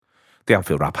The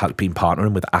Anfield Wrap has been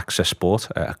partnering with Access Sport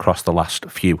across the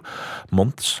last few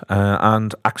months,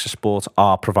 and Access Sport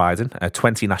are providing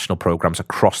 20 national programmes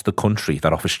across the country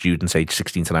that offer students aged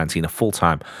 16 to 19 a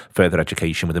full-time further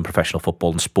education within professional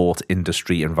football and sport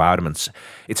industry environments.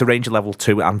 It's a range of level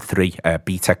 2 and 3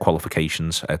 BTEC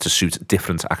qualifications to suit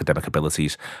different academic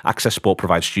abilities. Access Sport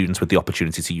provides students with the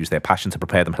opportunity to use their passion to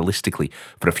prepare them holistically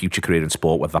for a future career in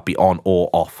sport, whether that be on or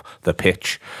off the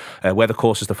pitch. Where the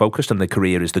course is the focus and the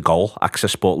career is the goal,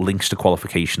 Access Sport links to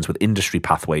qualifications with industry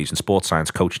pathways in sports science,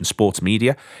 coaching, sports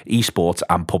media, esports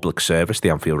and public service.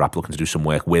 The Anfield Wrap looking to do some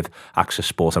work with Access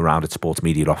Sport around its sports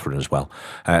media offering as well.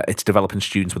 It's developing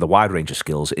students with a wide range of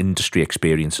skills, industry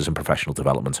experiences and professional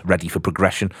development, ready for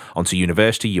progression onto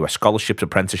university, US scholarships,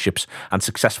 apprenticeships and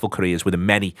successful careers within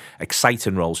many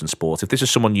exciting roles in sport. If this is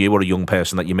someone you or a young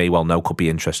person that you may well know could be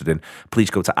interested in,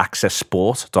 please go to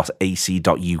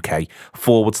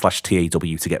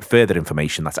accessport.ac.uk/TAW to get further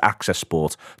information. That's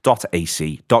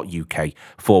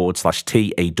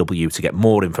accessport.ac.uk/TAW to get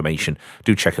more information.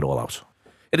 Do check it all out.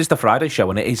 It is the Friday show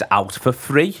and it is out for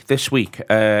free this week.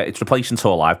 It's replacing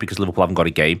Tour Live because Liverpool haven't got a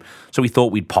game. So we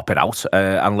thought we'd pop it out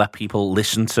and let people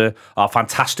listen to our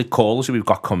fantastic callers who we've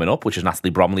got coming up, which is Natalie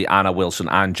Bromley, Anna Wilson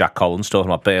and Jack Collins,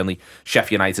 talking about Burnley,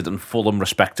 Sheffield United and Fulham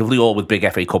respectively, all with big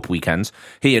FA Cup weekends.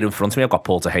 Here in front of me, I've got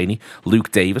Paul Dehaney,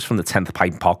 Luke Davis from the 10th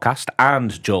Pint podcast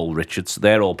and Joel Richards.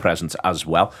 They're all present as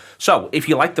well. So if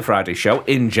you like the Friday show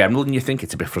in general and you think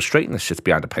it's a bit frustrating, this sits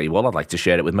behind a paywall, I'd like to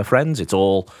share it with my friends. It's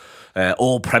all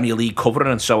Premier League covering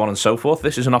and so on and so forth.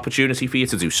 This is an opportunity for you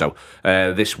to do so.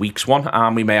 This week's one,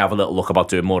 and we may have a little look about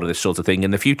doing more of this sort of thing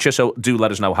in the future, so do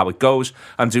let us know how it goes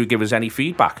and do give us any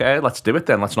feedback. Let's do it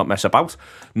then, let's not mess about.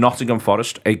 Nottingham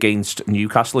Forest against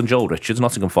Newcastle and Joel Richards.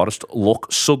 Nottingham Forest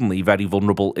look suddenly very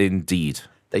vulnerable indeed.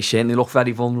 They certainly look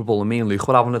very vulnerable, and me and Luke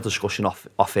were having a discussion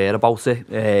off air about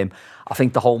it. I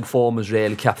think the home form has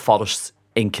really kept Forest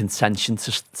in contention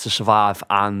to survive,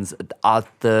 and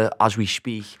as we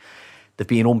speak, they've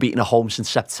been unbeaten at home since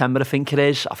September, I think it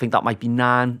is. I think that might be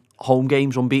 9 home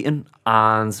games unbeaten.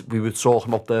 And we were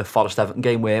talking about the Forest-Everton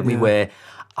game, weren't we? Where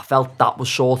I felt that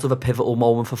was sort of a pivotal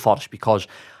moment for Forest, because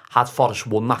had Forest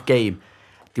won that game,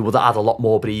 they would have had a lot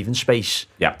more breathing space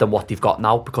than what they've got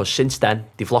now, because since then,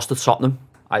 they've lost to Tottenham.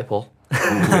 Hi, Paul.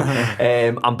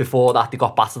 And before that, they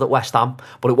got battered at West Ham.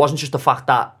 But it wasn't just the fact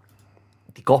that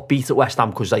they got beat at West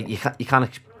Ham, because you can't,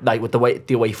 with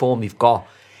the away form they've got,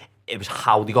 it was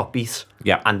how they got beat,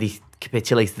 and they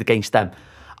capitulated against them.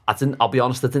 I'll be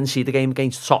honest, I didn't see the game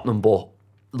against Tottenham, but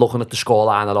looking at the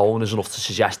scoreline alone is enough to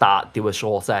suggest that they were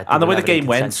sort of. And the way the game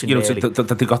went,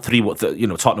 they got 3.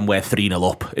 Tottenham were 3-0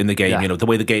 up in the game. Yeah. The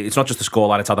way the game, it's not just the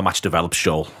scoreline; it's how the match develops,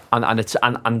 Joel. And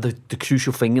the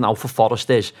crucial thing now for Forest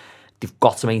is they've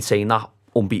got to maintain that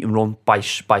unbeaten run by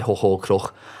hook or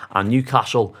crook. And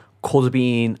Newcastle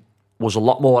was a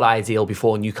lot more ideal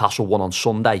before Newcastle won on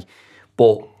Sunday,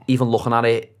 but even looking at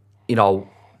it,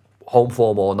 home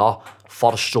form or not,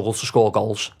 Forest struggle to score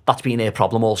goals. That's been their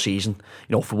problem all season.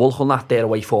 For we're looking at their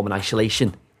away form in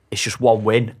isolation, it's just 1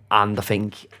 win, and I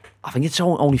think it's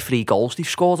only 3 goals they've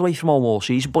scored away from home all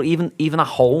season. But even at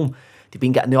home, they've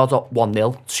been getting the odd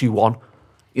 1-0, 2-1.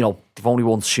 They've only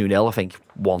won 2-0, I think,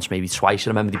 once, maybe twice.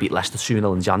 I remember they beat Leicester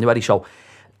 2-0 in January. So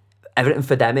everything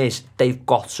for them is they've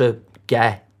got to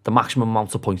get the maximum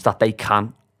amount of points that they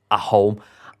can at home.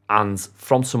 And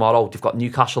from tomorrow, they've got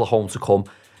Newcastle at home to come.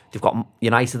 They've got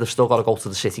United, they've still got to go to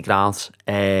the City grounds.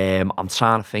 I'm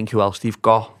trying to think who else they've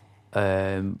got.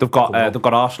 They've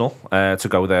got Arsenal to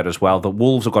go there as well. The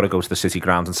Wolves have got to go to the City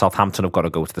grounds, and Southampton have got to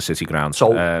go to the City grounds.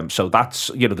 So that's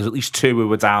there's at least 2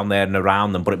 who are down there and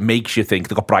around them. But it makes you think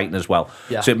they've got Brighton as well.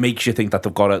 Yeah. So it makes you think that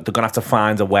they're going to have to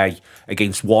find a way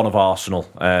against one of Arsenal,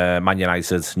 Man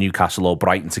United, Newcastle, or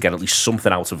Brighton to get at least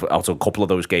something out of a couple of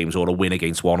those games, or a win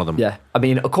against one of them. Yeah, I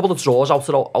mean, a couple of draws out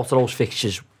of those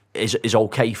fixtures is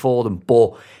okay for them,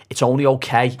 but it's only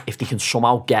okay if they can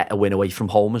somehow get a win away from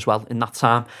home as well in that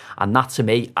time. And that, to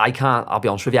me, I'll be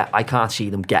honest with you, I can't see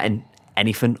them getting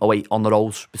anything away on the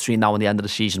road between now and the end of the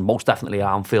season. Most definitely at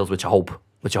Anfield, which I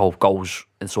hope goes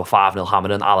into a 5-0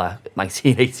 hammering a la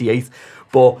 1988.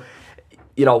 But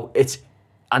it's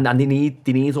and they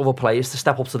need other players to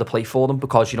step up to the plate for them,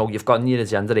 because you've got in your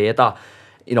agenda here that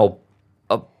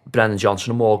Brennan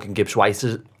Johnson and Morgan Gibbs-White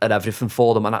are everything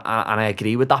for them, and I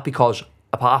agree with that, because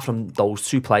apart from those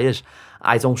 2 players,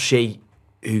 I don't see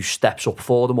who steps up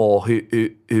for them or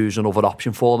who's another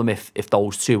option for them if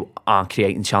those 2 aren't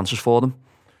creating chances for them.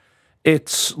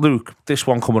 It's, Luke, this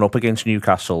one coming up against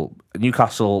Newcastle.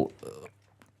 Newcastle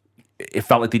it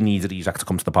felt like they needed Isak to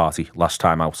come to the party last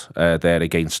time out there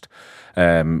against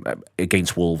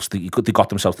Wolves. They got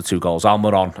themselves the 2 goals.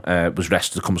 Almiron was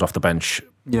rested, comes off the bench,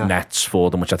 nets for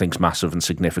them, which I think is massive and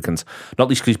significant. Not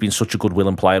least because he's been such a good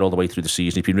willing player all the way through the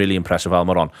season. He's been really impressive,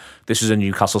 Almiron. This is a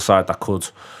Newcastle side that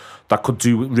could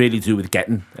really do with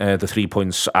getting the 3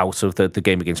 points out of the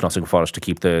game against Nottingham Forest to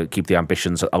keep the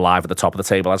ambitions alive at the top of the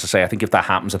table. As I say, I think if that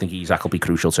happens, I think Isak will be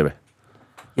crucial to it.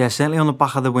 Yeah, certainly on the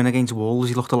back of the win against Wolves,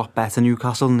 he looked a lot better,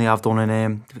 Newcastle, than they have done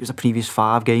in it was the previous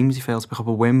 5 games. He failed to pick up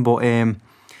a win, but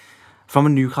from a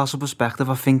Newcastle perspective,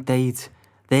 I think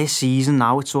their season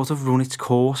now, it's sort of run its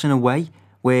course in a way,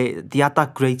 where they had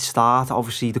that great start,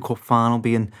 obviously the cup final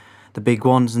being the big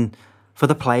ones, and for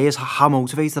the players, how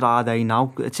motivated are they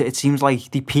now? It seems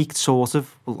like they peaked sort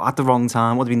of at the wrong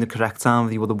time. Would have been the correct time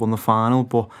if they would have won the final,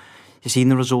 but you've seen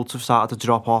the results have started to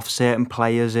drop off. Certain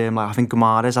players, like I think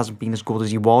Guimaraes hasn't been as good as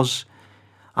he was,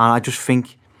 and I just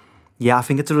think, I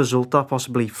think it's a result that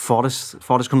possibly Forest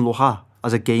can look at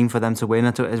as a game for them to win.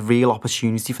 It's a real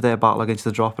opportunity for their battle against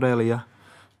the drop, really. Yeah.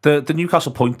 The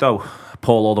Newcastle point, though,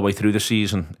 Paul, all the way through the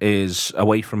season is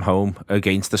away from home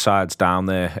against the sides down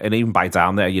there. And even by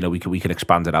down there, we can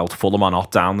expand it out. Fulham are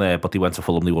not down there, but they went to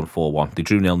Fulham, they won 4-1. They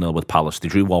drew 0-0 with Palace. They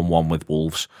drew 1-1 with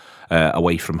Wolves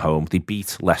away from home. They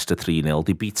beat Leicester 3-0.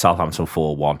 They beat Southampton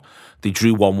 4-1. They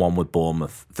drew 1-1 with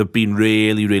Bournemouth. They've been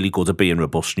really, really good at being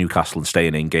robust, Newcastle, and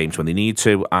staying in games when they need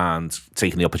to and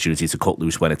taking the opportunity to cut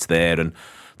loose when it's there. And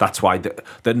that's why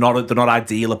they're not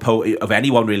ideal of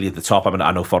anyone really at the top. I mean,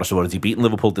 I know Forest have already beaten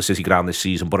Liverpool at the City Ground this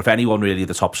season, but if anyone really at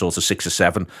the top sort of 6 or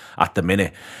 7 at the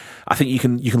minute, I think you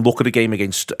can look at a game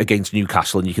against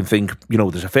Newcastle and you can think,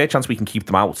 there's a fair chance we can keep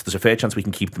them out. There's a fair chance we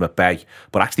can keep them at bay,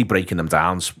 but actually breaking them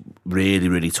down's really,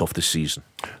 really tough this season.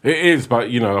 It is, but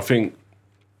I think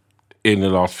in the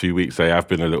last few weeks they have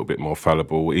been a little bit more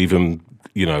fallible. Even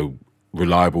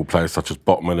reliable players such as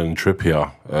Botman and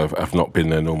Trippier have not been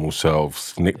their normal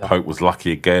selves. Nick Pope was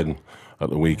lucky again at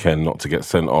the weekend not to get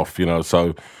sent off,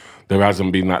 so there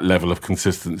hasn't been that level of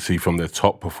consistency from their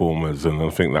top performers, and I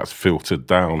think that's filtered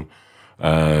down.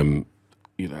 And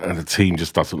the team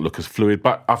just doesn't look as fluid.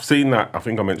 But I've seen that, I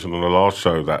think I mentioned on the last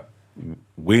show, that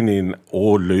winning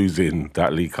or losing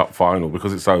that League Cup final,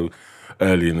 because it's so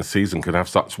early in the season, can have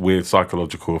such weird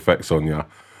psychological effects on you.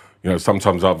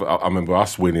 Sometimes I remember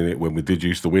us winning it when we did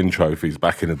used to win trophies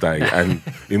back in the day, and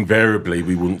invariably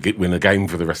we wouldn't win a game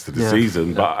for the rest of the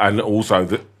season. But and also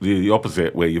the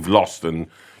opposite, where you've lost and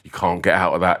you can't get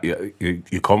out of that,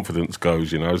 your confidence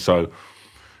goes. So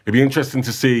it'd be interesting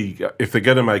to see if they're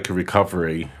going to make a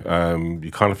recovery.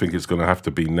 You kind of think it's going to have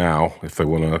to be now if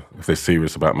they're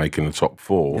serious about making the top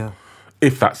 4. Yeah.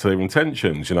 If that's their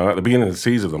intentions, at the beginning of the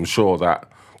season, I'm sure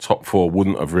that top 4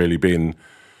 wouldn't have really been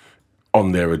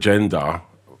on their agenda,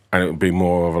 and it would be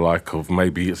more of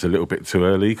maybe it's a little bit too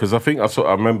early. Because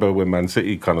I remember when Man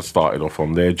City kind of started off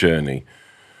on their journey,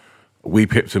 we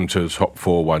pipped them to the top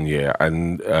 4 one year,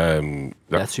 and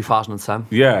 2010.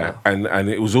 Yeah, and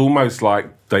it was almost like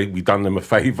we done them a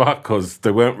favour because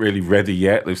they weren't really ready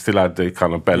yet. They still had the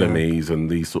kind of Bellamy's and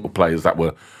these sort of players that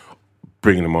were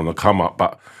bringing them on the come up,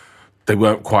 but they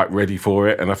weren't quite ready for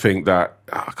it. And I think that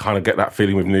I kind of get that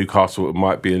feeling with Newcastle, it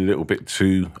might be a little bit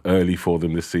too early for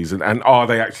them this season. And are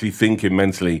they actually thinking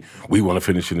mentally, we want to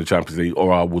finish in the Champions League,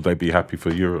 or would they be happy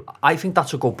for Europe? I think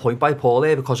that's a good point by Paul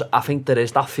here, because I think there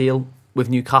is that feel with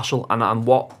Newcastle. And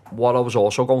what I was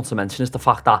also going to mention is the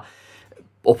fact that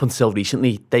up until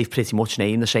recently, they've pretty much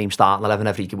named the same starting 11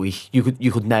 every week. You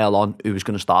could nail on who was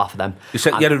going to start for them. You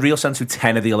had a real sense of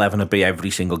 10 of the 11 would be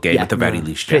every single game at the very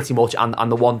least. Pretty much.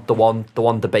 And the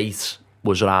one debate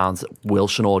was around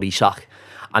Wilson or Isak.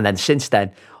 And then since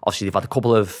then, obviously they've had a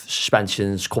couple of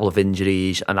suspensions, a couple of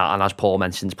injuries, and as Paul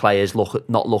mentioned, players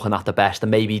not looking at the best, and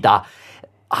maybe that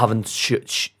haven't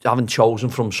chosen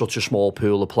from such a small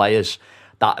pool of players,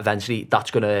 that eventually that's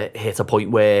going to hit a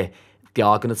point where they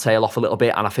are going to tail off a little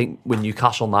bit. And I think with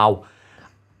Newcastle now,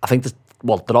 I think they're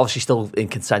obviously still in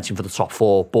contention for the top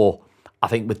 4, but I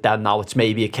think with them now, it's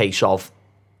maybe a case of,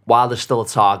 while there's still a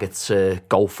target to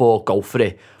go for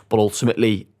it, but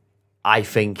ultimately, I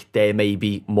think they may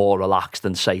be more relaxed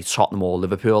than, say, Tottenham or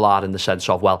Liverpool are, in the sense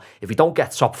of, well, if we don't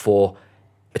get top 4,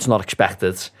 it's not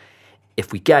expected.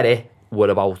 If we get it, we're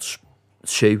about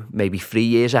 2, maybe 3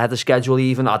 years ahead of schedule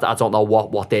even. I don't know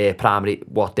what their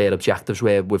objectives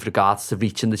were with regards to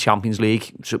reaching the Champions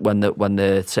League when the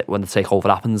takeover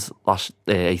happened last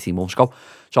 18 months ago.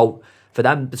 So for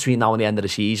them, between now and the end of the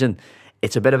season,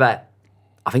 it's a bit of a,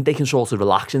 I think they can sort of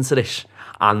relax into this,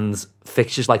 and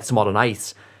fixtures like tomorrow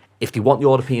night, if they want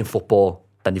European football,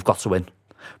 then they've got to win.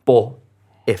 But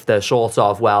if they're sort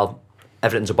of, well,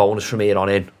 everything's a bonus from here on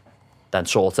in, then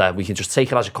sort of we can just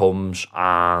take it as it comes,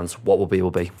 and what will be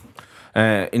will be.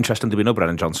 Interesting, there'll be no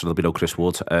Brennan Johnson, there'll be no Chris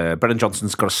Wood. Brennan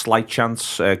Johnson's got a slight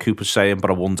chance, Cooper's saying, but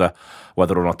I wonder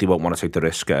whether or not they won't want to take the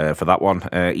risk for that one.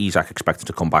 Isak expected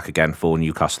to come back again for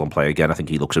Newcastle and play again. I think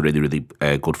he looks a really, really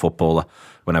good footballer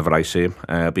whenever I see him.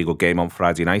 Be a good game on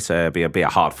Friday night. Be a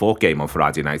hard-fought game on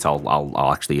Friday night.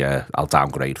 I'll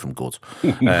downgrade from good.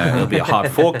 It'll be a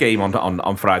hard-fought game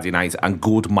on Friday night, and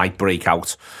good might break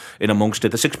out in amongst it.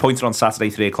 The 6-pointer on Saturday,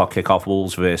 3 o'clock kickoff,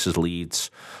 Wolves versus Leeds.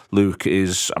 Luke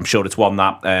I'm sure it's one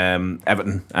that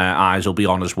Everton eyes will be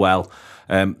on as well.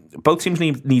 Both teams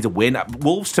need a win.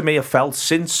 Wolves, to me, have felt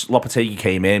since Lopetegui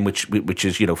came in, which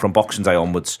is, from Boxing Day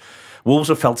onwards, Wolves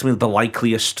have felt to me the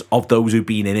likeliest of those who've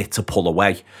been in it to pull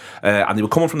away, and they were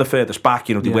coming from the furthest back.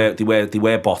 They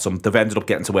were bottom. They've ended up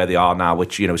getting to where they are now,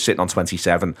 which sitting on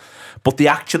 27, but they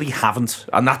actually haven't,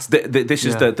 and that's this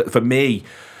is for me.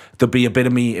 There'd be a bit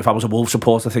of me, if I was a Wolves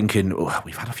supporter, thinking,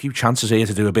 we've had a few chances here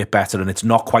to do a bit better, and it's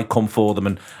not quite come for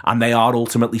them, and they are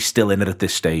ultimately still in it at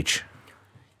this stage.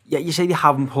 Yeah, you say they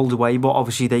haven't pulled away, but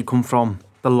obviously they come from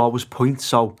the lowest point,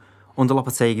 so under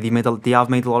Lopetegui, they have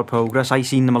made a lot of progress. I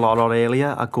seen them a lot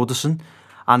earlier at Goodison,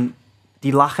 and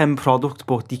they lack end product,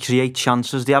 but they create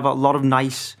chances. They have a lot of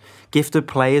nice, gifted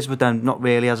players, but then not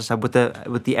really, as I said, with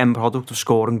the end product of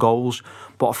scoring goals.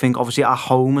 But I think, obviously, at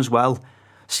home as well,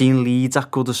 seeing Leeds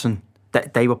at Goodison,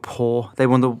 they were poor. They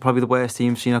were probably the worst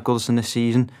team seen at Goodison this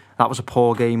season. That was a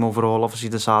poor game overall, obviously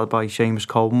decided by Seamus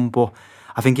Coleman. But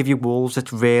I think if you're Wolves,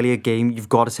 it's really a game you've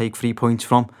got to take 3 points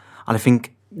from. And I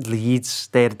think Leeds,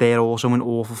 they're also in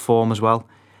awful form as well,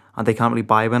 and they can't really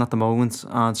buy a win at the moment.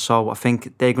 And so I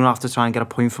think they're going to have to try and get a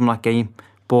point from that game.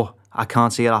 But I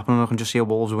can't see it happening. I can just see a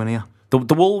Wolves win here.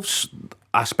 The Wolves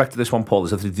aspect of this one, Paul,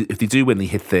 is that if they do win, they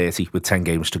hit 30 with 10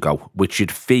 games to go, which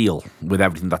you'd feel with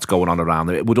everything that's going on around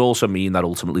them. It would also mean that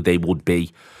ultimately they would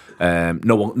be none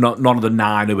of the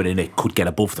 9 who are in it could get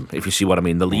above them, if you see what I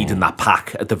mean. The lead in that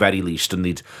pack at the very least, and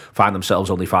they'd find themselves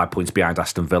only 5 points behind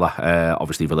Aston Villa.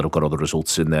 Obviously Villa have got other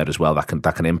results in there as well that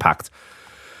can impact.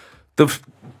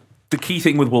 The key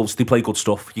thing with Wolves, they play good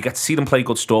stuff. You get to see them play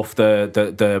good stuff.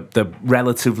 They're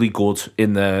relatively good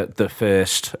in the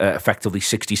first effectively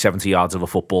 60, 70 yards of a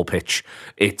football pitch.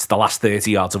 It's the last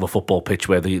 30 yards of a football pitch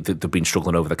where they've been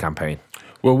struggling over the campaign.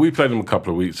 Well, we played them a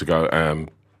couple of weeks ago,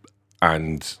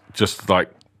 and just like,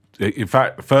 in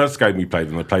fact, the first game we played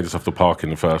them, they played us off the park in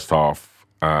the first half.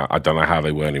 I don't know how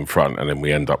they weren't in front, and then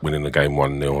we end up winning the game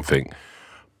 1-0, I think.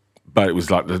 But it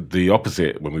was like the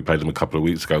opposite when we played them a couple of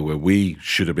weeks ago, where we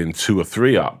should have been 2 or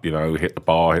 3 up, hit the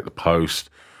bar, hit the post,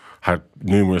 had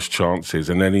numerous chances.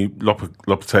 And then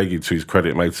Lopetegui, to his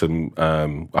credit, made some,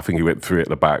 I think he went 3 at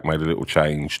the back, made a little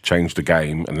change, changed the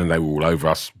game, and then they were all over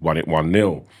us, won it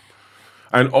 1-0.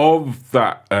 And of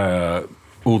that,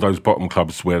 all those bottom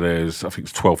clubs where there's, I think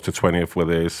it's 12th to 20th, where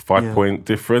there's 5-point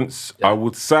difference, I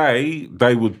would say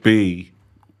they would be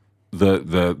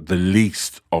the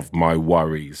least of my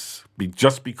worries,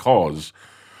 just because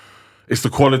it's the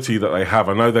quality that they have.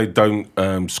 I know they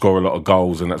don't score a lot of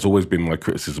goals, and that's always been my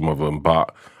criticism of them,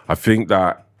 but I think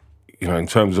that, in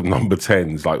terms of number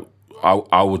 10s, like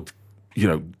I would,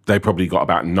 they probably got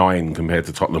about 9 compared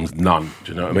to Tottenham's none.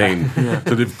 Do you know what I mean?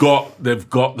 So they've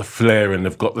got the flair and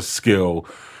they've got the skill.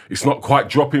 It's not quite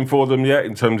dropping for them yet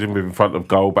in terms of in front of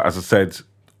goal, but as I said,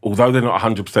 although they're not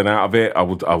 100% out of it, I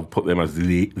would put them as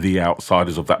the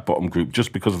outsiders of that bottom group,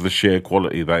 just because of the sheer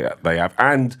quality they have,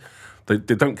 and they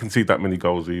don't concede that many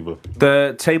goals either.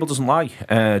 The table doesn't lie,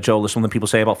 Joel. There's something people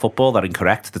say about football that are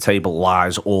incorrect. The table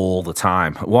lies all the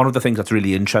time. One of the things that's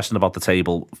really interesting about the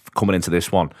table coming into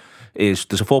this one is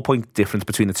there's a 4-point difference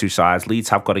between the two sides. Leeds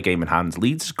have got a game in hand.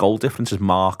 Leeds' goal difference is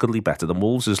markedly better than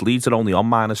Wolves'. Leeds are only on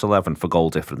 -11 for goal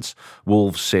difference.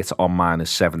 Wolves sit on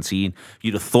 -17.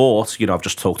 You'd have thought, I've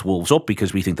just talked Wolves up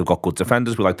because we think they've got good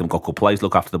defenders. We like them, got good players,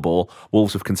 look after the ball.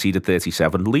 Wolves have conceded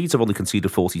 37. Leeds have only conceded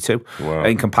 42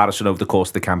 in comparison over the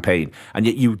course of the campaign. And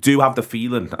yet you do have the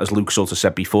feeling, as Luke sort of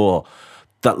said before,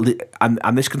 that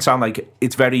and this can sound like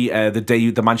it's very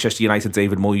the Manchester United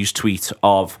David Moyes tweet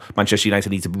of Manchester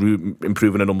United need to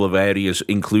improve in a number of areas,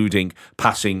 including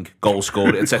passing, goal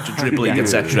scoring, etc., dribbling,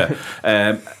 etc.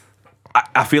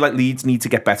 I feel like Leeds need to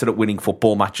get better at winning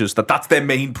football matches. That's their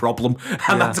main problem,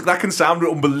 and that can sound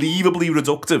unbelievably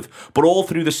reductive. But all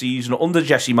through the season, under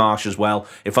Jesse Marsch as well,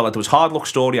 it felt like there was hard luck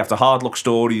story after hard luck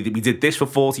story. We did this for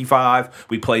 45.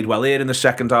 We played well here in the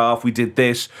second half. We did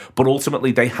this, but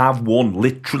ultimately they have won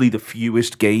literally the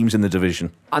fewest games in the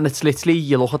division. And it's literally,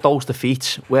 you look at those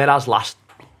defeats, whereas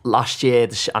last year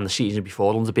and the season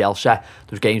before under Bielsa,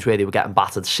 there was games where they were getting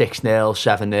battered 6-0,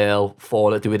 7-0,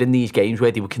 4. They were in these games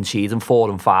where they were conceding 4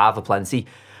 and 5 aplenty.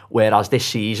 Whereas this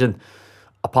season,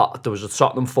 there was a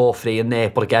Tottenham 4-3 in there,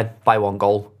 but again, by 1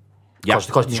 goal.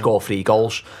 Because they scored 3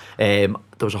 goals. There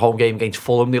was a home game against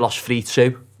Fulham, they lost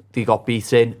 3-2. They got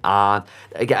beaten, and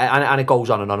it goes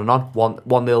on and on and on.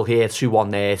 1-0 here,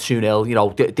 2-1 there, 2-0. You know,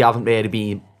 they haven't really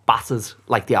been battered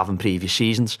like they have in previous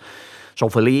seasons. So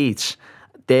for Leeds,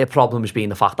 their problem has been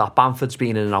the fact that Bamford's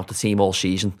been in and out the team all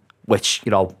season, which,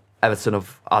 you know, Everton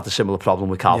have had a similar problem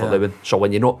with Calvert-Lewin. So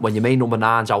when your main number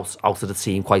 9's out of the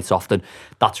team quite often,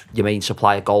 that's your main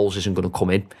supply of goals isn't going to come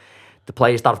in. The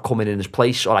players that have come in his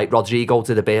place, all right, Rodrigo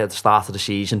did a bit at the start of the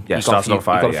season. Yeah, he got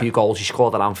a few goals. He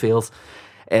scored at Anfield.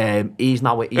 He's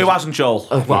now. Who hasn't, Joel?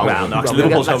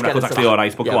 Liverpool's home record's actually all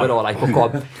right, but go on. We're all right, but go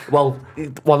on. Well,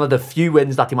 one of the few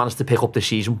wins that he managed to pick up this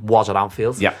season was at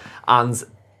Anfield. Yeah. And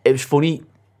it was funny.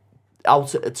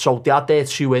 So they had their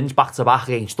 2 wins back to back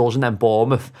against us and then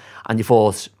Bournemouth, and you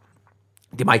thought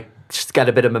they might get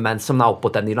a bit of momentum now,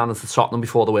 but then they ran into Tottenham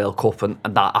before the World Cup and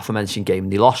that aforementioned game,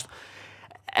 and they lost.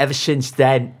 Ever since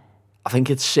then, I think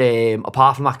it's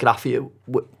apart from that Gaddafi,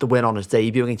 the win on his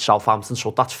debut against Southampton, so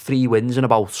that's 3 wins in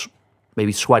about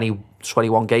maybe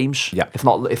 21 games, if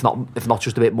not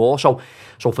just a bit more. So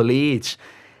for Leeds,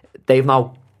 they've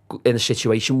now in a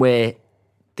situation where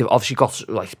they've obviously got,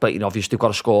 like, blatant obvious, they've got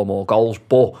to score more goals,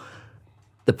 but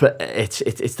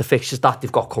it's the fixtures that they've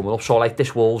got coming up. So like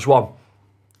this Wolves one,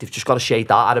 they've just got to shade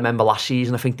that. I remember last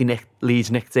season, I think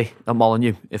Leeds nicked it at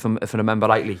Molineux, if I remember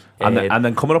rightly. And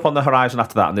then coming up on the horizon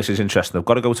after that, and this is interesting, they've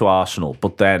got to go to Arsenal,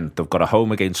 but then they've got a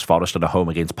home against Forest and a home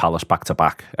against Palace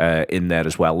back-to-back in there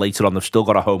as well. Later on, they've still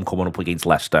got a home coming up against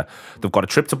Leicester. They've got a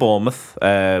trip to Bournemouth.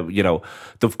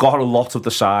 They've got a lot of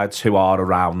the sides who are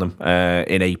around them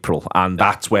in April, and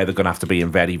that's where they're going to have to be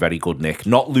in very, very good nick.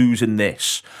 Not losing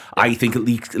this, I think at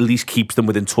least keeps them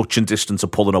within touching distance of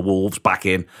pulling a Wolves back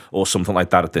in or something like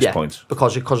that at this point.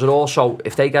 Because it also,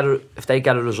 if they get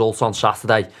a result on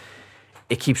Saturday,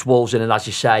 it keeps Wolves in, and as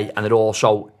you say, and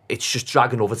it's just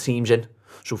dragging other teams in.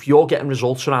 So if you're getting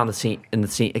results around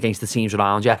against the teams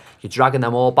around you, you're dragging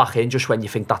them all back in just when you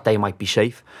think that they might be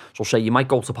safe. So say you might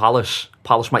go to Palace.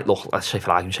 Palace might look, let's say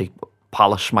for argument's sake,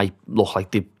 Palace might look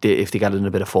like if they get in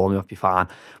a bit of form, they might be fine.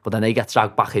 But then they get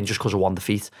dragged back in just because of 1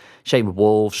 defeat. Same with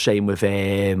Wolves. Same with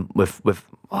I'm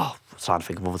trying to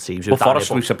think of other teams. Well,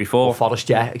 Forest, we've said before. Forest,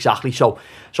 yeah, exactly. So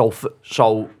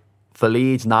for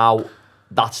Leeds now,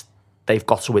 they've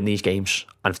got to win these games,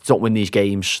 and if they don't win these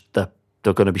games, they're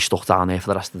going to be stuck down there for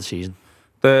the rest of the season.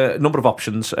 The number of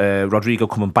options, Rodrigo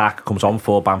coming back, comes on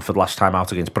for Bamford last time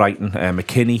out against Brighton.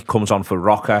 McKinney comes on for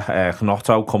Rocker.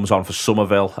 Gnotto comes on for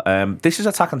Somerville. This is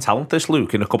attacking talent, this,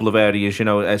 Luke, in a couple of areas. You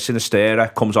know,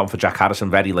 Sinistera comes on for Jack Harrison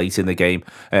very late in the game.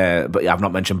 But I've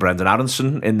not mentioned Brendan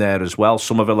Aronson in there as well.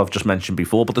 Somerville I've just mentioned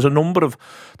before. But they've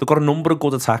got a number of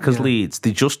good attackers, Leeds.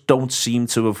 They just don't seem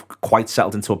to have quite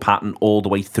settled into a pattern all the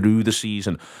way through the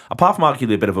season. Apart from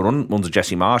arguably a bit of a run under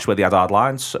Jesse Marsh where they had hard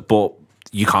lines. But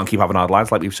you can't keep having hard lines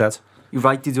like we've said. You're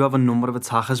right, they do have a number of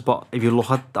attackers, but if you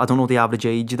look at, I don't know the average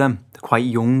age of them, they're quite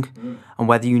young, and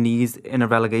whether you need, in a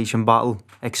relegation battle,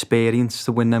 experience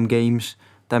to win them games,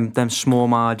 them small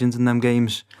margins in them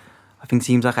games. I think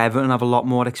teams like Everton have a lot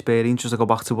more experience, just to go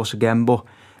back to us again, but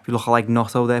if you look at like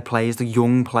Gnotto, their players, the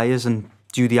young players, and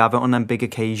do they have it on them big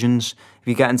occasions? If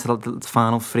you get into the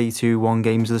final 3-2-1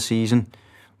 games of the season,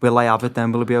 will they have it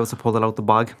then? Will they be able to pull it out the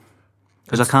bag?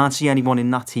 Because I can't see anyone in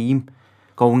that team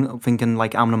going thinking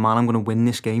like, I'm the man, I'm going to win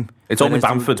this game. It's only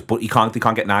Bamford, but they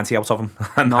can't get 90 out of him,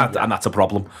 and that's a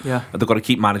problem. Yeah, they've got to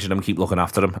keep managing them, keep looking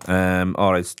after them.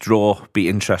 All right, draw, be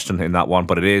interesting in that one,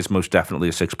 but it is most definitely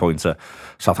a 6-pointer.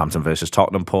 Southampton versus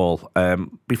Tottenham, Paul.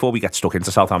 Before we get stuck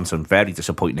into Southampton, very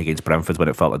disappointing against Brentford when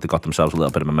it felt like they got themselves a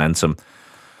little bit of momentum.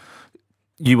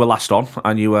 You were last on,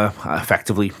 and you were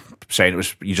effectively saying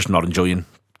you're just not enjoying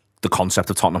the concept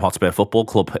of Tottenham Hotspur Football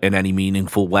Club in any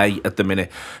meaningful way at the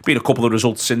minute. Been a couple of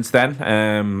results since then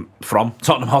from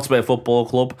Tottenham Hotspur Football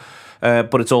Club,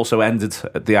 but it's also ended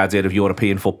the idea of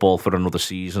European football for another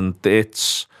season.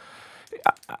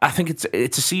 I think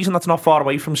it's a season that's not far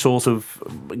away from sort of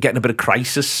getting a bit of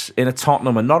crisis in a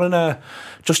Tottenham, and not in a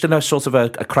sort of a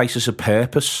crisis of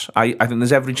purpose. I think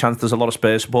there's every chance there's a lot of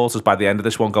Spurs supporters by the end of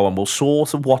this one going, well,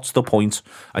 sort of what's the point?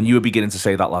 And you were beginning to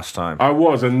say that last time. I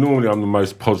was, and normally I'm the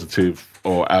most positive,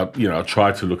 or I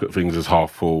try to look at things as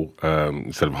half full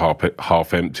instead of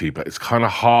half empty. But it's kind of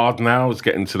hard now. It's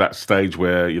getting to that stage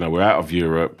where we're out of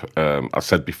Europe. I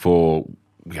said before,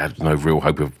 we had no real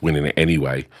hope of winning it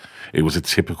anyway. It was a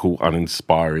typical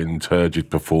uninspiring, turgid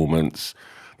performance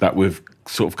that we've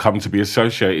sort of come to be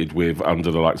associated with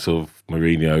under the likes of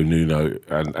Mourinho, Nuno,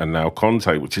 and now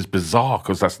Conte, which is bizarre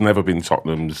because that's never been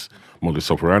Tottenham's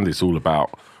modus operandi. It's all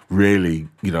about really,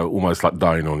 almost like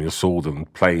dying on your sword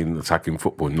and playing attacking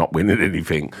football and not winning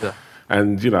anything. Yeah.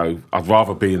 And, I'd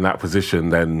rather be in that position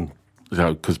than,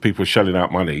 because people are shelling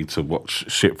out money to watch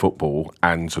shit football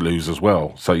and to lose as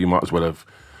well. So you might as well have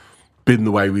been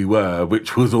the way we were,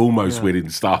 which was almost winning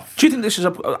stuff. Do you think this is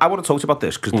I want to talk about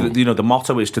this because the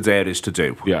motto is to dare is to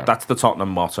do. Yeah. That's the Tottenham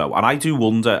motto, and I do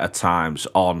wonder at times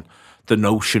on the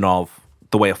notion of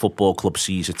the way a football club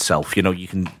sees itself. You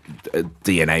can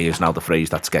DNA is now the phrase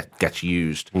that gets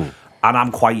used, and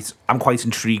I'm quite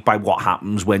intrigued by what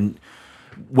happens when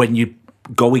you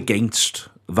go against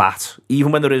that,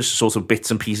 even when there is sort of bits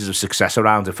and pieces of success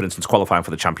around it. For instance, qualifying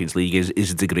for the Champions League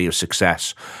is a degree of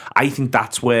success. I think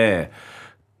that's where,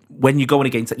 when you're going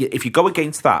against it, if you go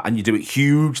against that and you do it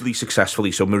hugely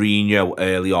successfully, so Mourinho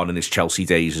early on in his Chelsea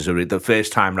days, the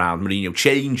first time round, Mourinho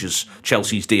changes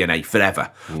Chelsea's DNA forever.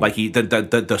 Like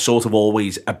they're sort of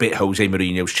always a bit Jose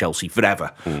Mourinho's Chelsea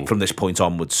forever from this point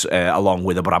onwards, along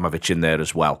with Abramovich in there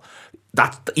as well.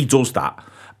 He does that.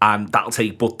 And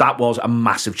but that was a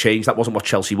massive change. That wasn't what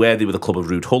Chelsea were. They were the club of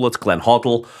Ruud Gullit, Glenn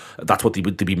Hoddle. That's what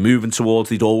they'd be moving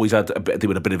towards. They were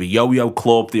a bit of a yo-yo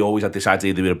club. They always had this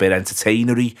idea they were a bit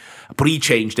entertainery. But he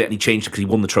changed it, and he changed it because he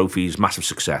won the trophies, massive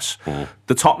success.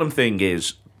 The Tottenham thing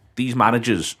is, these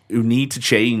managers who need to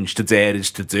change to dare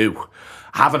is to do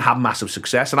haven't had massive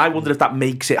success, and I wonder if that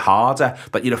makes it harder,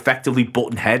 that you're effectively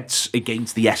butting heads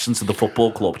against the essence of the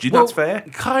football club. Do you think that's fair?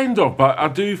 Kind of, but I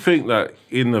do think that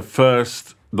in the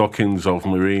first knockings of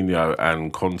Mourinho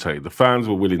and Conte, the fans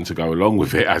were willing to go along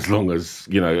with it as long as,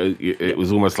 it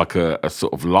was almost like a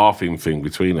sort of laughing thing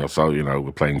between us. So,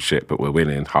 we're playing shit, but we're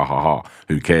winning. Ha, ha, ha.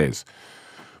 Who cares?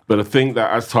 But I think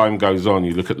that as time goes on,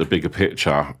 you look at the bigger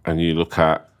picture and you look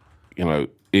at,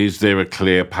 is there a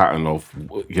clear pattern of,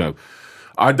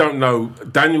 I don't know.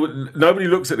 Daniel, nobody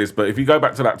looks at this, but if you go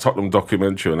back to that Tottenham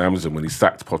documentary on Amazon when he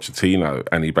sacked Pochettino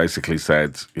and he basically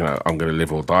said, I'm going to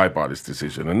live or die by this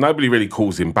decision, and nobody really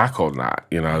calls him back on that,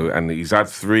 and he's had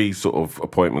 3 sort of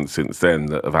appointments since then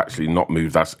that have actually not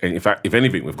moved us. In fact, if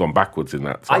anything, we've gone backwards in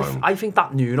that time. I think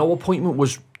that Nuno appointment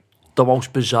was the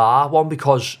most bizarre one,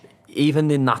 because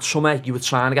even in that summer, you were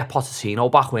trying to get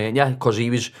Pochettino back, weren't you? Because he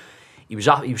was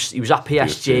at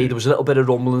PSG. There was a little bit of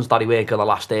rumblings that he weren't going to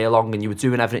last there long, and you were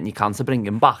doing everything you can to bring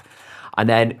him back. And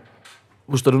then,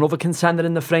 was there another contender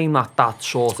in the frame that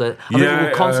sort of?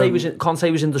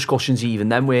 Conte was in discussions even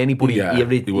then, weren't he? But he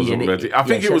wasn't ready. I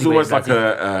think it was almost like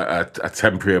a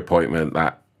temporary appointment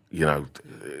that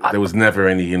there was never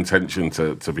any intention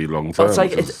to be long term. It's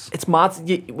like it's mad.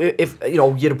 If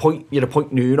you'd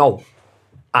appoint Nuno,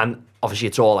 and obviously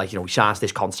it's all like, he signs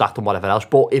this contract and whatever else,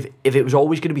 but if it was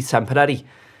always going to be temporary,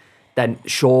 then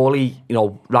surely,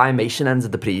 Ryan Mason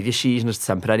ended the previous season as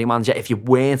temporary manager. If you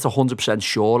weren't 100%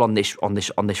 sure on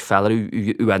this fella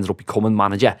who ended up becoming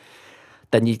manager,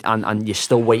 then you're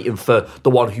still waiting for the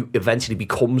one who eventually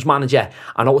becomes manager.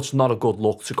 I know it's not a good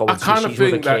look to go into the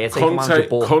season with a caretaker manager,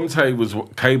 but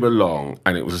Conte came along,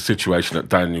 and it was a situation that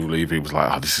Daniel Levy was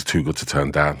like, this is too good to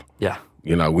turn down. Yeah.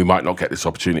 We might not get this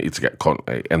opportunity to get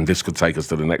Conte, and this could take us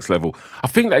to the next level. I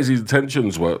think that his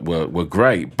intentions were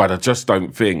great, but I just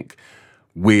don't think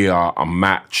we are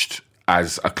matched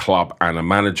as a club and a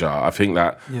manager. I think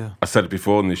that, I said it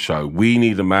before on this show, we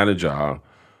need a manager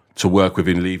to work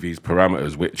within Levy's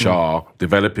parameters, which are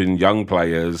developing young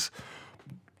players,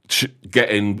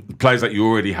 getting players that you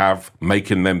already have,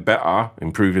 making them better,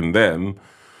 improving them,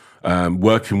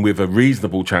 working with a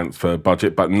reasonable transfer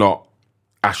budget, but not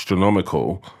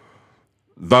astronomical.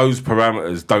 Those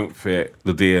parameters don't fit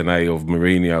the DNA of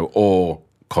Mourinho or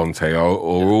Conte, or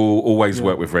always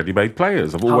work with ready-made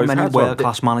players. How many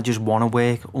world-class managers want to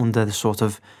work under the sort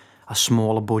of a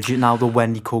smaller budget now than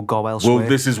when he could go elsewhere? Well,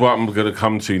 this is what I'm going to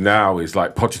come to now, is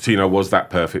like Pochettino was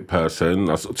that perfect person.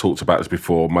 I sort of talked about this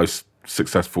before, most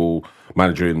successful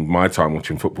manager in my time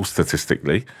watching football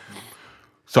statistically.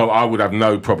 So I would have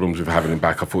no problems with having him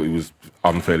back. I thought he was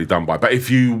unfairly done by. But if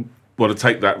you want to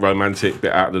take that romantic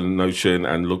bit out of the notion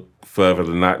and look further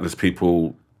than that, there's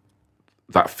people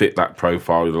that fit that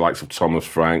profile, the likes of Thomas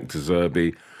Frank, De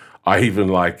Zerbi. I even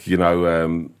like,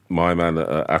 my man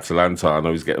at Atalanta, I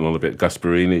know he's getting on a bit,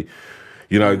 Gasperini.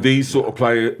 These sort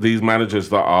of these managers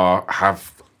that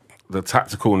have the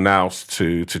tactical nous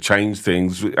to change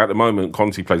things. At the moment,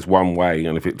 Conte plays one way,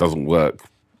 and if it doesn't work,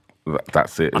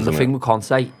 that's it. And the thing with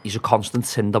Conte, he's a constant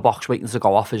tinderbox waiting to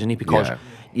go off, isn't he? Because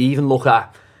you even look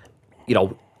at,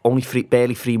 only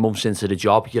barely 3 months into the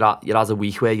job, you had a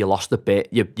week where you lost a bit.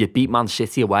 You beat Man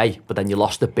City away, but then you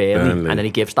lost it barely. And then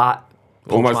he gives that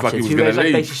almost like he was going to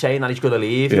leave. Basically saying that he's going to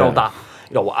leave.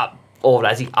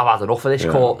 already, I've had enough of this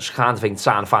course kind of thing,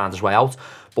 trying to find his way out.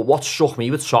 But what struck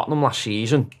me with Tottenham last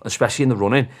season, especially in the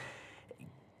running,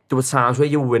 there were times where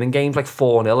you were winning games like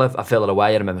 4-0 at Villa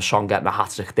away. I remember Son getting a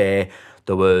hat-trick there.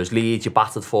 There was Leeds, you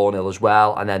battered 4-0 as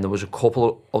well. And then there was there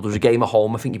was a game at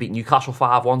home, I think you beat Newcastle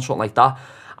 5-1, something like that.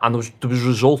 And there was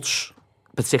results,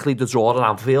 particularly the draw at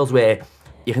Anfield, where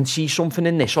you can see something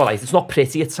in this, all right, it's not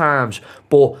pretty at times,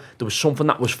 but there was something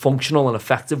that was functional and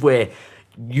effective where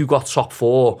you got top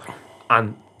 4,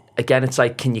 and again, it's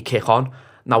like, can you kick on?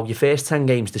 Now, your first 10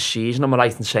 games this season, am I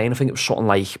right in saying, I think it was something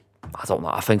like, I don't know,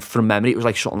 I think from memory, it was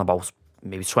like something about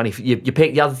maybe 20, you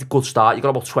had a good start, you got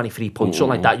about 23 points,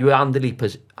 something like that, you were handily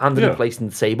placed in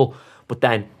the table, but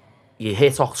then you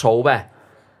hit October,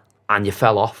 and you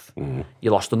fell off.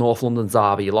 You lost the North London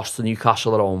derby, you lost to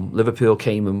Newcastle at home, Liverpool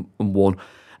came and won,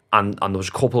 and there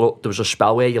was a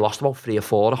spell where you lost about 3 or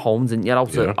 4 at home, didn't you,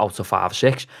 out of 5 or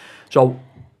 6. So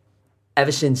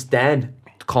ever since then,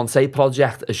 the Conte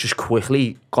project has just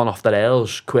quickly gone off the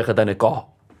rails, quicker than it got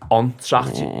on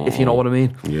track, if you know what I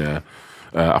mean. Yeah.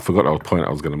 I forgot the point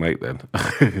I was going to make then.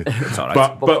 It's all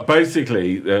right. But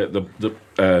basically, the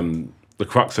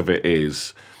crux of it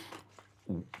is,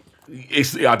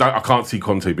 I can't see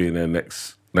Conte being there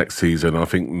next season. I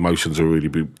think motions have already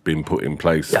been put in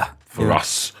place for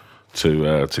us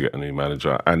to get a new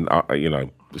manager, and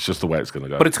it's just the way it's going to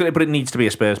go. But it needs to be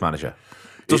a Spurs manager.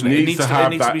 It needs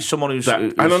to be someone who's...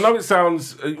 And I know it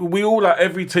sounds... We all,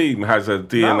 every team has a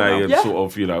DNA and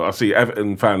sort of, I see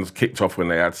Everton fans kicked off when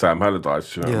they had Sam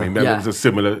Allardyce, you know what I mean? It was a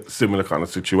similar kind of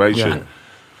situation.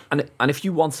 Yeah. And if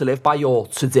you want to live by your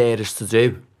to dare is to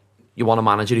do, you want a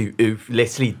manager who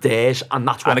literally dares, and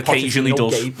that's what occasionally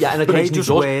does. And occasionally just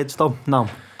does. words, though. No.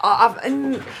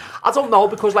 I don't know,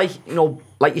 because like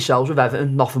yourselves with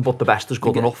Everton, nothing but the best is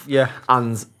good enough. Yeah.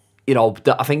 And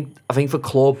I think for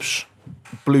clubs,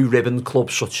 blue ribbon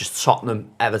clubs such as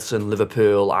Tottenham, Everton,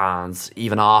 Liverpool, and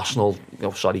even Arsenal.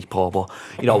 Sorry, Paul, but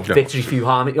victory few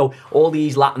harm. All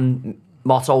these Latin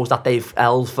mottos that they've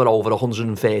held for over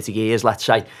 130 years. Let's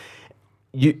say,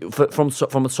 from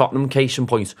a Tottenham case in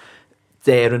point,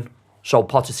 daring. So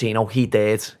Pochettino, he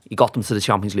dared. He got them to the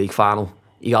Champions League final.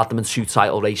 He got them in 2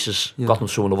 title races. Got them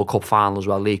to another cup final as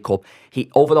well, League Cup.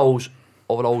 He over those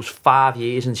 5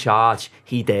 years in charge,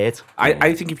 he dared.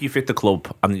 I think if you fit the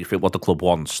club and you fit what the club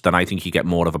wants, then I think you get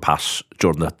more of a pass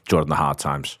during the hard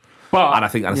times. And I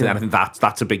think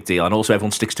that's a big deal. And also,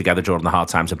 everyone sticks together during the hard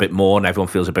times a bit more, and everyone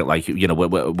feels a bit like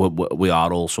we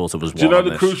are all sort of as one. Do you know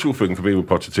the crucial thing for me with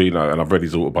Pochettino? And I've read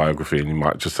his autobiography, and you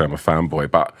might just say I'm a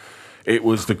fanboy, but it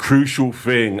was the crucial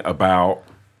thing about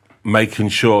making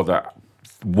sure that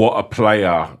what a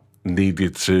player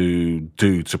needed to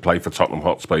do to play for Tottenham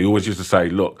Hotspur. He always used to say,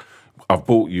 look, I've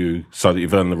bought you so that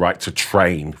you've earned the right to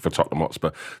train for Tottenham Hotspur.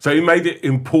 So he made it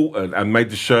important and made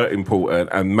the shirt important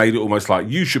and made it almost like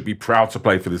you should be proud to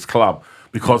play for this club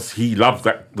because he loves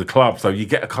the club. So you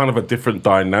get a kind of a different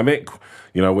dynamic,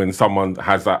 when someone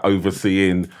has that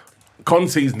overseeing.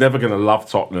 Conte's never going to love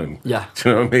Tottenham. Yeah. Do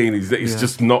you know what I mean? It's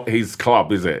just not his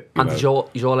club, is it? And he's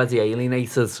already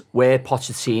alienated. Where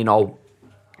Pochettino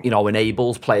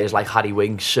enables players like Harry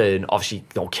Winks, and obviously,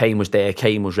 Kane was there,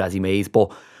 Kane was ready-made,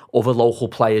 but other local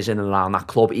players in and around that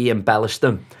club, he embellished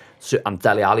them, and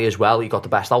Dele Alli as well, he got the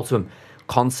best out of him.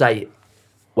 Conte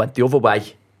went the other way,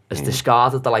 has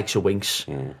discarded the likes of Winks.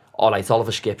 All right,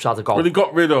 Oliver Skipp's had a go. Well, he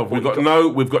got rid of, we've got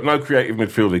no creative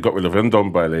midfielder. He got rid of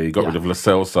Ndombele, he got rid of Lo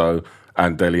Celso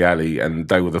and Dele Alli, and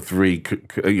they were the 3,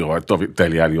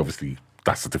 Dele Alli, obviously,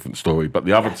 that's a different story, but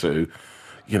the other 2,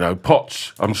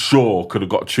 Poch, I'm sure, could have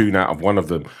got a tune out of one of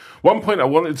them. One point I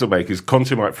wanted to make is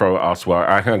Conte might throw at us,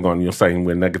 hang on, you're saying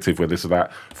we're negative with this or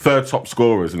that. 3rd top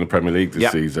scorers in the Premier League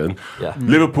this season. Yeah.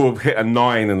 Liverpool have hit a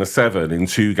 9 and a 7 in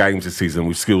 2 games this season.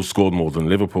 We've still scored more than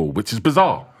Liverpool, which is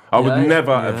bizarre. I would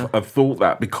never have thought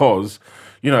that because,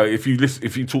 if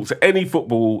you talk to any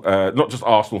football, not just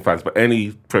Arsenal fans, but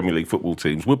any Premier League football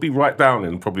teams, would be right down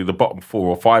in probably the bottom 4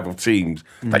 or 5 of teams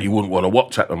that you wouldn't want to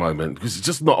watch at the moment because it's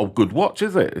just not a good watch,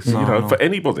 is it? It's, for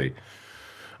anybody.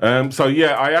 I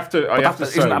have to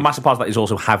say, isn't that a massive part of that is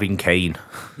also having Kane?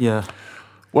 Yeah.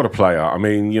 What a player. I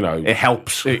mean, it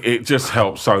helps. It just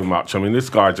helps so much. I mean, this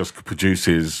guy just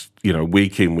produces,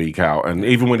 week in, week out. And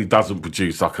even when he doesn't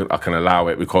produce, I can allow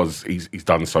it because he's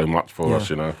done so much for us,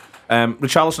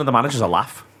 Richarlison and the manager's a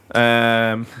laugh. Do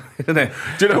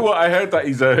you know what? I heard that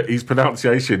his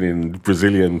pronunciation in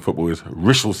Brazilian football is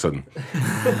Richarlison.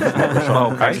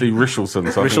 Actually,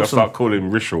 Richarlison. So I think I'll start calling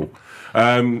him Richel.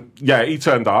 He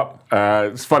turned up.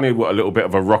 It's funny what a little bit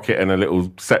of a rocket and a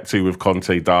little set to with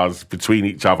Conte does between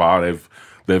each other.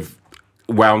 They've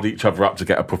wound each other up to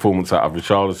get a performance out of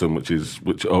Richarlison,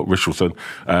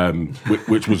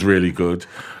 which was really good.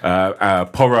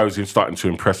 Porro's starting to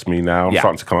impress me now. I'm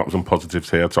starting to come up with some positives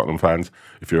here, Tottenham fans,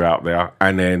 if you're out there.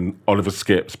 And then Oliver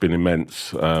Skipp's been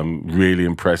immense. Really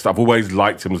impressed. I've always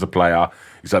liked him as a player.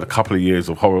 He's had a couple of years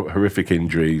of horrific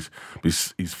injuries.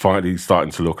 But he's finally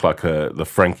starting to look like the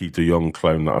Frankie de Jong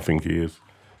clone that I think he is.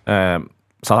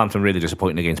 Southampton really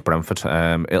disappointing against Brentford.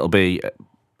 It'll be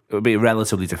a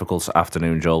relatively difficult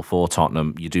afternoon, Joel, for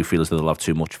Tottenham. You do feel as though they'll have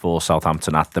too much for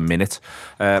Southampton at the minute.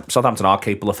 Southampton are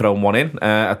capable of throwing one in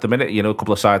at the minute. You know, a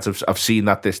couple of sides have seen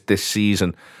that this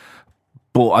season.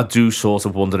 But I do sort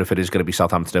of wonder if it is going to be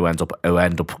Southampton who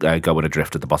end up going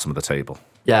adrift at the bottom of the table.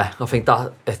 Yeah, I think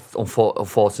that it's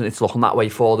unfortunate it's looking that way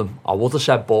for them. I would have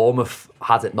said Bournemouth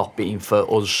had it not been for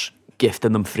us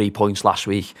gifting them 3 points last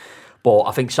week. But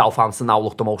I think Southampton now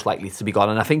look the most likely to be gone.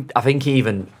 And I think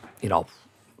even, you know,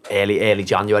 early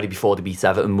January before they beat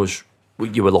Everton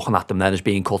you were looking at them then as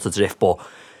being cut adrift, but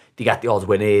they get the odd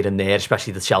win here and there,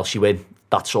 especially the Chelsea win.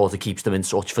 That sort of keeps them in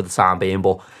touch for the time being.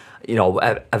 But, you know,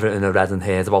 everything I read and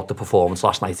heard about the performance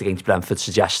last night against Brentford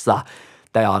suggests that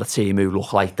they are a team who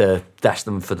look like they're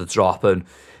destined for the drop, and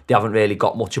they haven't really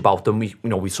got much about them.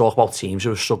 We talk about teams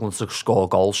who are struggling to score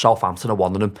goals. Southampton are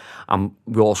one of them, and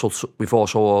we've also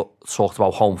talked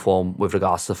about home form with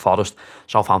regards to Forest.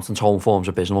 Southampton's home form's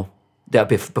abysmal.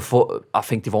 Before, I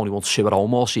think they've only won 2 at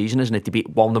home all season, isn't it? They beat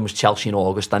one of them was Chelsea in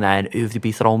August, and then who have they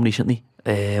beat at home recently?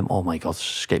 Oh my God, it's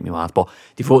escaped me mind. But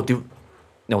they've won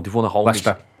at home.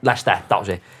 Leicester, that was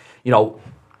it. You know,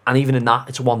 and even in that,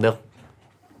 it's a 1-0.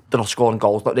 They're not scoring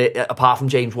goals. Apart from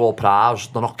James Ward-Prowse,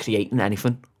 they're not creating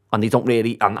anything. And they don't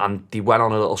really, and they went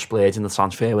on a little splurge in the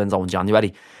transfer window in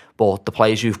January, but the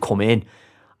players who've come in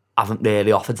haven't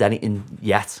really offered anything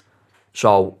yet.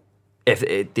 So if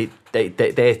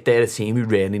they're a team who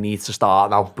really needs to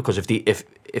start now, because if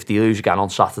they lose again on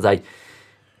Saturday,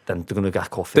 then they're going to get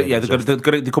cut.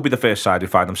 They could be the first side who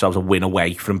find themselves a win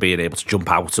away from being able to jump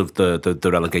out of the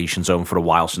relegation zone for a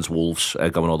while, since Wolves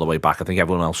going all the way back. I think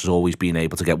everyone else has always been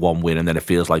able to get one win, and then it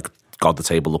feels like, God, the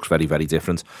table looks very, very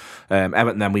different.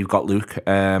 Everton, then we've got Luke.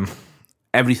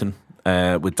 Everything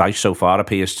with Dyche so far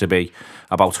appears to be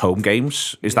about home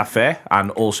games. Is that fair? And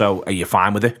also, are you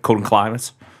fine with it, current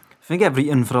climate? I think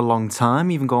Everton for a long time,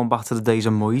 even going back to the days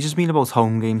of Moyes, has been about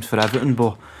home games for Everton,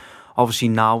 but obviously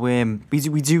now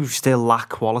we do still lack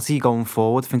quality going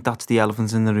forward. I think that's the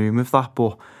elephant in the room with that,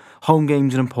 but home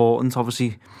games are important.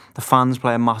 Obviously, the fans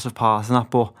play a massive part in that,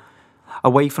 but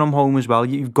away from home as well,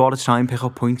 you've got to try and pick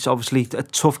up points. Obviously, a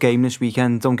tough game this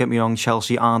weekend. Don't get me wrong,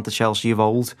 Chelsea aren't the Chelsea of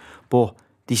old, but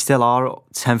they still are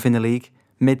 10th in the league,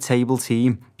 mid-table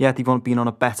team. Yeah, they've been on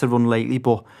a better run lately,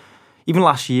 but even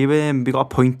last year, we got a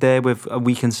point there with a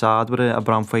weekend side with a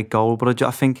Branthwaite goal. But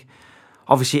I think,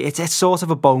 obviously, it's sort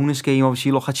of a bonus game. Obviously,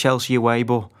 you look at Chelsea away,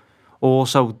 but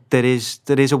also there is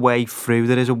a way through.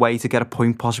 There is a way to get a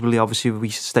point, possibly. Obviously, if we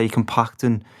stay compact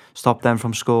and stop them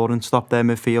from scoring, stop their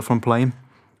midfield from playing.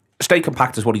 Stay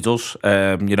compact is what he does.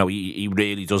 He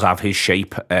really does have his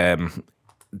shape.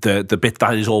 The bit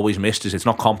that is always missed is it's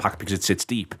not compact because it sits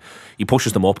deep. He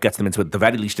pushes them up, gets them into, at the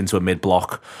very least, into a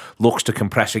mid-block, looks to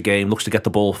compress a game, looks to get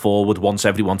the ball forward, wants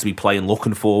everyone to be playing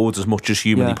looking forwards as much as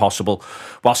humanly possible,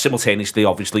 while simultaneously,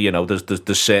 obviously,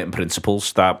 there's certain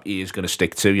principles that he is going to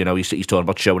stick to. He's talking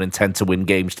about showing intent to win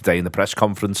games today in the press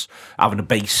conference, having a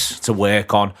base to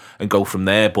work on and go from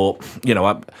there. But,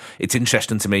 it's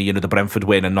interesting to me, the Brentford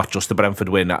win, and not just the Brentford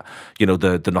win,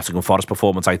 the Nottingham Forest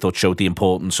performance, I thought, showed the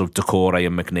importance of Doucouré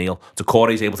and McNeil.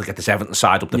 Doucouré is able to get this Everton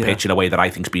side up the pitch in a way that I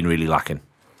think's been really lacking.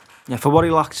 Yeah, for what he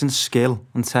lacks in skill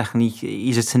and technique,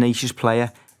 he's a tenacious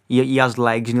player. He has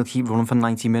legs and he'll keep running for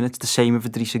 90 minutes. The same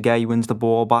with Idrissa Gueye, wins the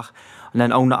ball back. And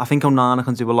then I think Onana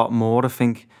can do a lot more. I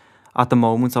think at the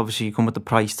moment, obviously, you come with the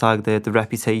price tag, the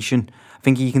reputation. I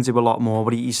think he can do a lot more,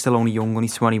 but he's still only young, only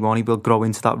 21. He will grow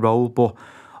into that role. But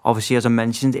obviously, as I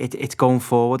mentioned, it's going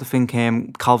forward. I think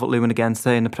Calvert-Lewin again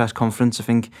today in the press conference, I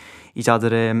think he's had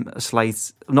a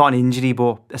slight, not an injury,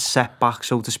 but a setback,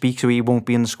 so to speak, so he won't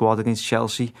be in the squad against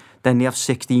Chelsea. Then they have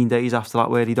 16 days after that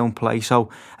where he don't play. So,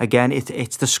 again,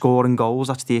 it's the scoring goals,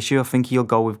 that's the issue. I think he'll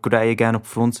go with Gray again up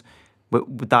front. But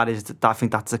I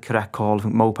think that's the correct call. I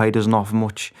think Maupay doesn't offer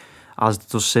much, as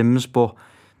does Sims, but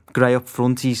Gray up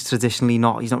front, he's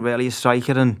not really a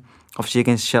striker, and obviously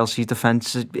against Chelsea's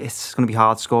defence, it's going to be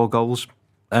hard to score goals.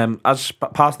 As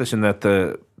past this in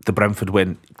the Brentford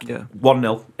win,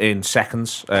 1-0 in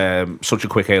seconds, such a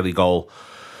quick early goal,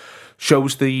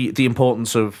 shows the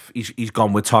importance of he's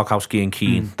gone with Tarkowski and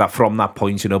Keane. That from that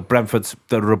point, Brentford,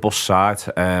 they're a robust side.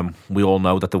 We all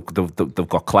know that they've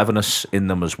got cleverness in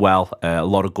them as well. A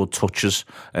lot of good touches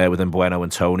within Bueno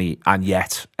and Tony, and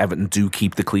yet Everton do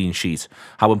keep the clean sheet.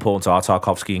 How important are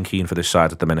Tarkowski and Keane for this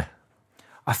side at the minute?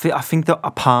 I think that a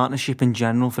partnership in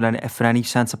general for any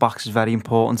centre backs is very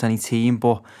important to any team,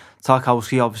 but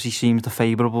Tarkowski obviously seems the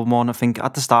favourable one. I think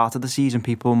at the start of the season,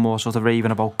 people were more sort of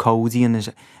raving about Cody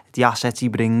and the assets he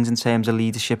brings in terms of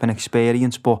leadership and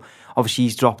experience, but obviously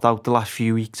he's dropped out the last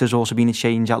few weeks. There's also been a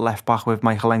change at left back with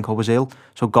Michaelenko was ill,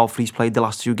 so Godfrey's played the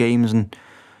last 2 games and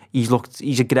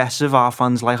he's aggressive. Our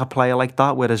fans like a player like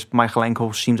that, whereas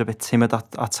Michaelenko seems a bit timid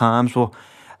at times. But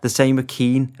the same with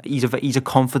Keane. He's a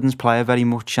confidence player very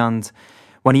much, and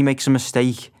when he makes a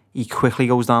mistake, he quickly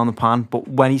goes down the pan. But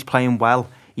when he's playing well,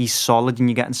 he's solid, and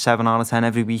you're getting 7 out of 10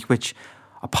 every week, which,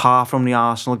 apart from the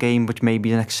Arsenal game, which may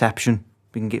be an exception,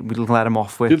 we'll let him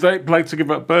off with. Did they play to give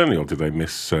up Burnley, or did they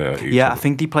miss each other? I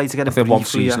think they played together They have one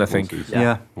briefly, season, I think.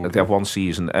 Yeah. They have one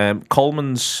season.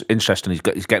 Coleman's interesting. He's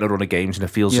getting a run of games, and it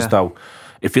feels as though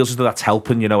that's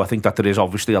helping. I think that there is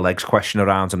obviously a legs question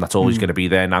around him. That's always going to be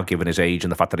there now, given his age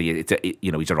and the fact that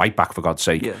he's a right back, for God's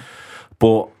sake. Yeah.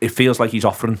 But it feels like he's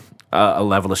offering a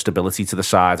level of stability to the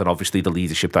side, and obviously the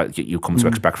leadership that you come to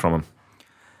expect from him.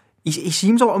 He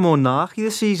seems a lot more narky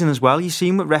this season as well. You see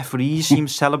him with referees, you see him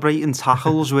celebrating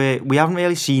tackles where we haven't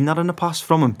really seen that in the past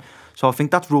from him. So I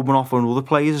think that's rubbing off on other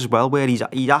players as well, where he's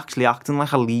actually acting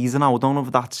like a leader now. I don't know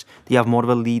if they have more of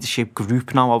a leadership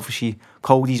group now. Obviously,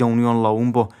 Cody's only on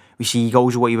loan, but we see he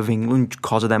goes away with England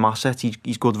because of them assets.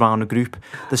 He's good round the group.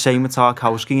 The same with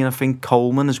Tarkowski, and I think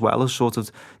Coleman as well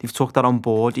has they've took that on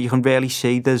board. You can really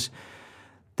see there's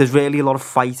really a lot of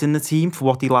fight in the team for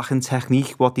what they lack in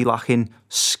technique, what they lack in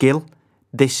skill.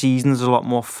 This season there's a lot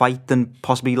more fight than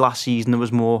possibly last season. There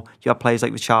was more. You have players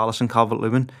like Richarlison,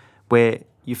 Calvert-Lewin, where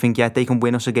you think, they can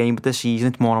win us a game, but this season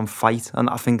it's more on fight, and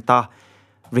I think that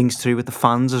rings true with the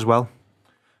fans as well.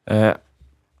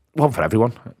 One for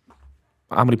everyone.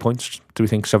 How many points do we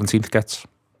think 17th gets?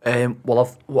 I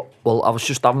was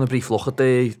just having a brief look at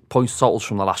the points totals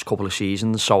from the last couple of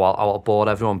seasons, so I'll bore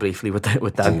everyone briefly with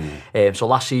them. So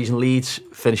last season, Leeds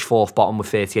finished 4th bottom with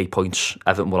 38 points.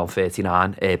 Everton were on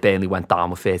 39. Burnley went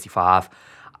down with 35.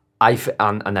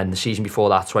 And then the season before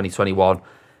that, 2021.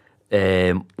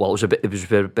 It was a bit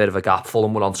of a gap.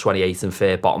 Fulham were on 28 and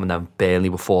 3rd bottom, and then Burnley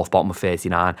were 4th bottom with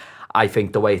 39. I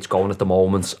think the way it's going at the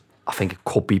moment, I think it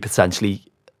could be potentially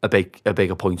a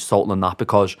bigger points total than that,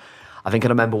 because I think I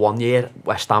remember one year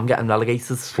West Ham getting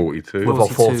relegated 42 with about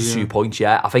 42 points.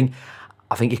 I think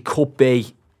it could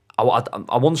be.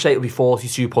 I wouldn't say it would be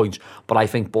 42 points, but I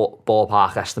think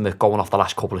ballpark estimate going off the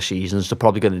last couple of seasons, they're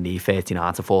probably going to need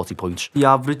 39 to 40 points. The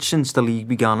average since the league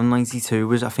began in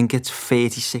 92 is, I think it's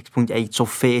 36.8, so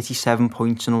 37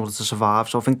 points in order to survive.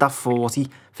 So I think that 40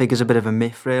 figure's a bit of a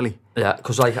myth, really. Yeah,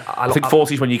 because I think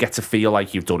 40 is when you get to feel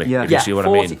like you've done it. Yeah, if you see what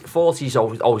 40, I mean. 40 is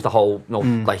always the whole,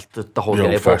 like the whole. The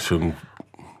old-fashioned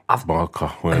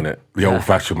marker, wasn't it? The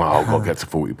old-fashioned marker, I've got to get to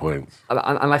 40 points.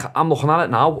 And like I'm looking at it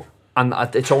now. And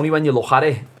it's only when you look at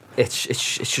it, it's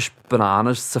just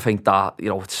bananas to think that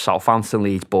it's Southampton,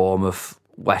 Leeds, Bournemouth,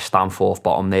 West Ham 4th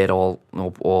bottom. They're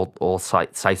all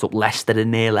sight up. Leicester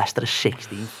in there. Leicester is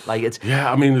 16th. Like it's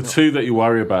I mean the two that you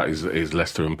worry about is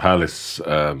Leicester and Palace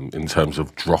in terms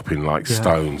of dropping like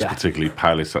stones, particularly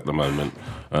Palace at the moment.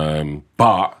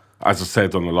 But as I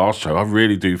said on the last show, I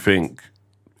really do think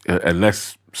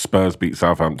unless Spurs beat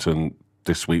Southampton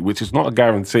this week, which is not a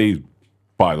guarantee.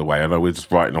 By the way, I know we're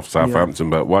just writing off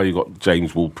Southampton, but while you got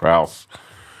James Ward-Prowse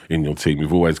in your team,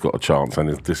 you've always got a chance,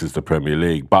 and this is the Premier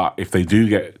League. But if they do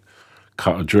get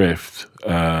cut adrift,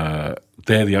 they're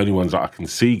the only ones that I can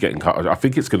see getting cut adrift. I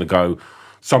think it's going to go,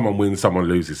 someone wins, someone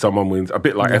loses, someone wins, a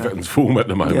bit like Everton's form at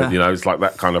the moment. It's like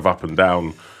that kind of up and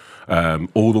down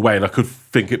all the way, and I could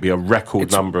think it'd be a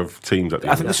record number of teams. I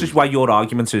think this is why your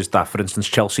argument is that, for instance,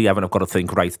 Chelsea, Everton have got to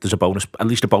think, right, there's at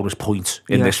least a bonus point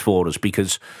in this for us,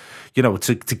 because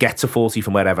to get to 40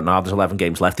 from where Everton are, there's 11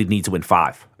 games left, they'd need to win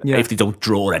 5 if they don't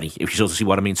draw any, if you sort of see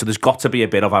what I mean. So there's got to be a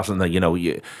bit of, hasn't there,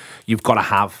 you've got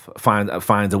to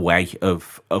find a way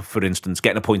of, for instance,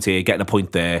 getting a point here, getting a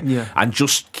point there, and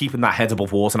just keeping that head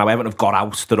above water. Now, Everton have got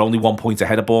out. They're only 1 point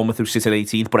ahead of Bournemouth, who sit at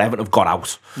 18th, but Everton have got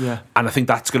out. And I think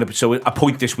that's going to be, so a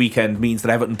point this weekend means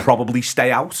that Everton probably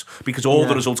stay out, because all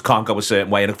the results can't go a certain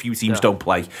way, and a few teams don't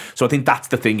play. So I think that's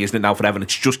the thing, isn't it, now for Everton?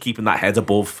 It's just keeping that head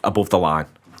above the line.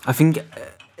 I think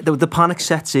the panic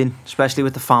sets in, especially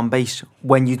with the fan base,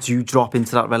 when you do drop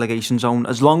into that relegation zone.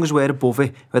 As long as we're above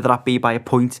it, whether that be by a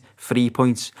point, 3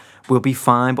 points, we'll be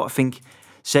fine. But I think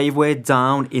say if we're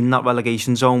down in that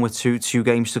relegation zone with two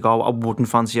games to go, I wouldn't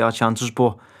fancy our chances.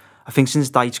 But I think since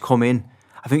Dyche's come in,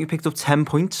 I think we picked up 10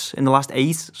 points in the last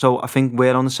 8. So I think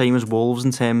we're on the same as Wolves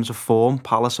in terms of form.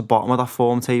 Palace are bottom of that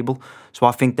form table. So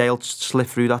I think they'll slip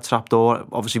through that trapdoor.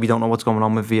 Obviously, we don't know what's going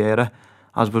on with Vieira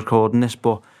as we're recording this,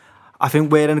 but I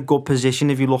think we're in a good position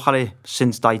if you look at it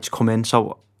since Dyche's come in.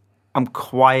 So I'm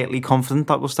quietly confident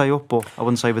that we'll stay up, but I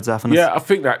wouldn't say we're definite. Yeah, I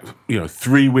think that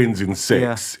 3 wins in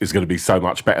 6 is going to be so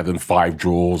much better than 5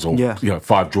 draws or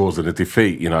 5 draws and a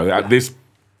defeat. At this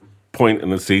point in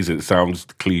the season, it sounds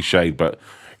cliche, but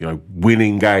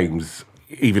winning games,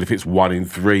 even if it's 1 in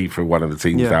 3 for one of the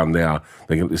teams down there,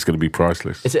 it's going to be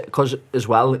priceless. Is it because as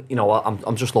well?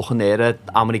 I'm just looking there at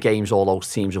how many games all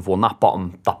those teams have won. That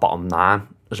bottom 9,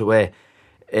 as it were.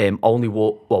 Only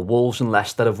Wolves and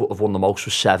Leicester have won the most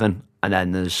with 7, and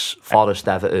then there's Forest,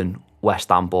 Everton, West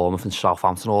Ham, Bournemouth, and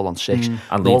Southampton all on 6,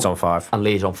 and Leeds on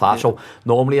 5. So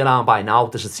normally around by now,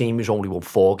 there's a team who's only won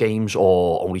 4 games,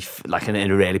 or only like in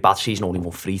a really bad season, only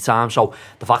won 3 times. So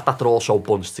the fact that they're all so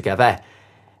bunched together,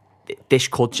 this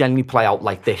could genuinely play out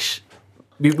like this.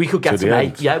 We could get to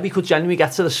 8. Yeah, we could genuinely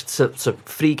get to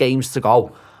 3 games to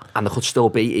go, and there could still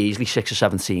be easily 6 or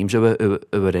 7 teams who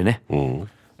are in it.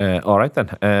 All right then.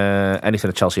 Anything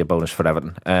at Chelsea a bonus for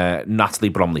Everton. Natalie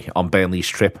Bromley on Burnley's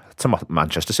trip to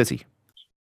Manchester City.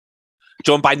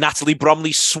 Joined by Natalie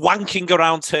Bromley, swanking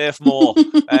around Turf Moor,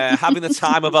 having the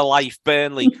time of her life.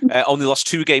 Burnley only lost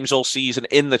 2 games all season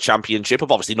in the Championship,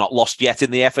 have obviously not lost yet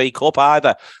in the FA Cup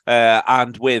either,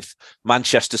 and with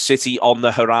Manchester City on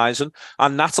the horizon.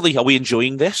 And Natalie, are we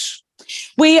enjoying this?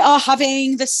 We are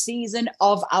having the season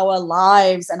of our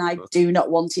lives, and I do not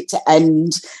want it to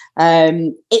end.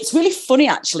 It's really funny,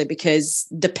 actually, because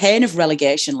the pain of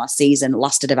relegation last season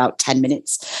lasted about 10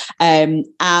 minutes. And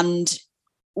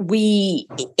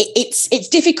it's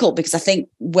difficult because I think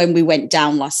when we went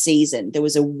down last season, there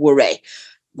was a worry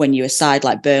when you're a side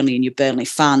like Burnley and you're Burnley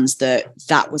fans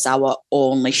that was our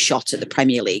only shot at the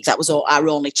Premier League. That was our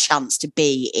only chance to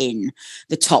be in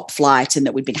the top flight, and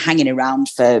that we'd been hanging around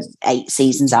for 8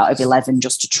 seasons out of 11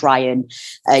 just to try and,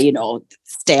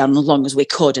 stay on as long as we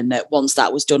could, and that once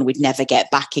that was done, we'd never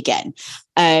get back again.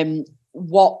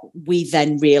 What we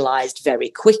then realised very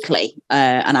quickly,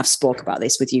 and I've spoke about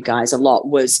this with you guys a lot,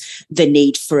 was the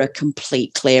need for a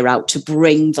complete clear out to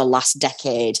bring the last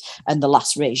decade and the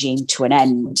last regime to an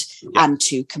end, and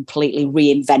to completely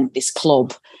reinvent this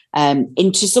club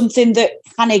into something that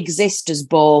can exist as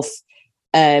both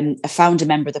a founder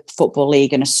member of the Football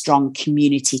League and a strong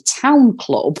community town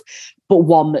club, but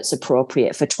one that's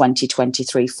appropriate for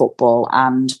 2023 football.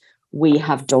 And we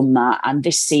have done that, and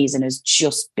this season has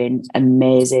just been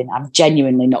amazing. I'm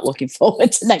genuinely not looking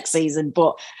forward to next season,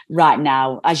 but right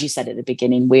now, as you said at the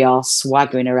beginning, we are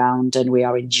swaggering around and we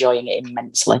are enjoying it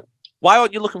immensely. Why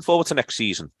aren't you looking forward to next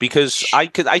season? Because I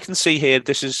can see here,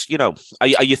 this is,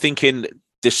 are you thinking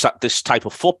this type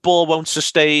of football won't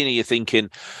sustain? Are you thinking,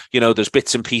 there's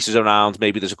bits and pieces around,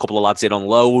 maybe there's a couple of lads in on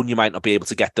loan, you might not be able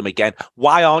to get them again.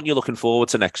 Why aren't you looking forward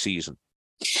to next season?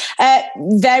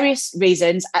 Various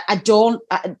reasons. I don't,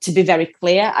 to be very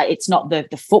clear, it's not the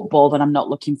football that I'm not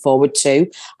looking forward to.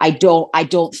 I think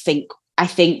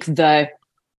the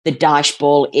Dyche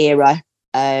Ball era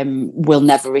will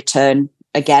never return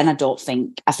again.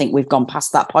 I think we've gone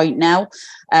past that point now.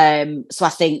 So I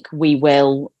think we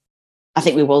will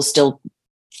still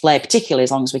play, particularly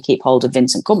as long as we keep hold of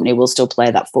Vincent Kompany, we'll still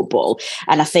play that football.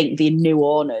 And I think the new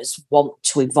owners want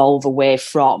to evolve away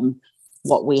from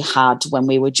what we had when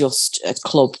we were just a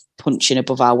club punching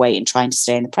above our weight and trying to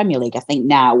stay in the Premier League. I think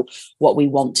now what we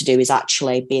want to do is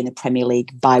actually be in the Premier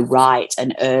League by right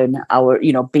and earn our,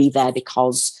 be there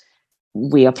because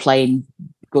we are playing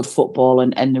good football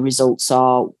and the results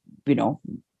are,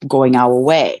 going our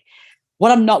way.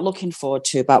 What I'm not looking forward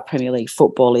to about Premier League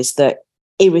football is that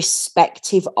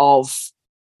irrespective of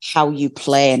how you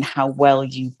play and how well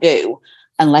you do,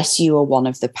 unless you are one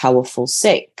of the powerful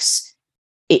 6,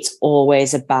 it's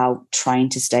always about trying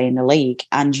to stay in the league.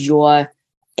 And your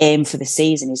aim for the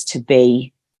season is to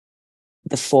be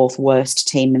the 4th worst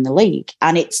team in the league.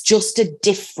 And it's just a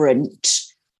different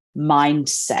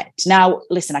mindset. Now,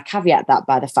 listen, I caveat that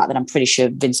by the fact that I'm pretty sure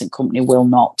Vincent Kompany will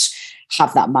not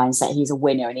have that mindset. He's a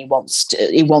winner and he wants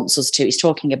us to. He's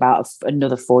talking about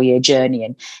another 4-year journey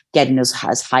and getting us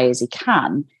as high as he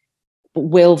can. But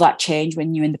will that change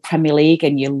when you're in the Premier League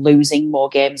and you're losing more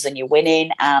games than you're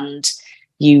winning, and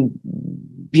your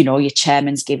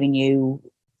chairman's giving you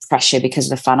pressure because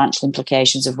of the financial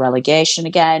implications of relegation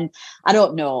again? I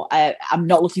don't know. I'm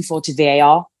not looking forward to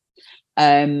VAR.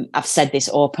 I've said this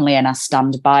openly and I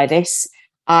stand by this.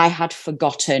 I had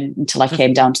forgotten until I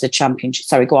came down to the Championship.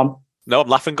 Sorry, go on. No, I'm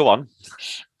laughing. Go on.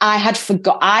 I had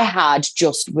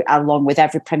just, along with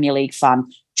every Premier League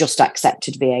fan, just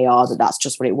accepted VAR, that's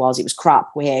just what it was. It was crap.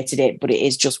 We hated it, but it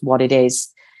is just what it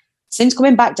is. Since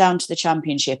coming back down to the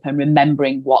Championship and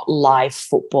remembering what live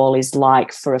football is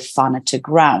like for a fan at a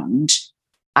ground,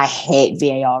 I hate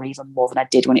VAR even more than I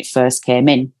did when it first came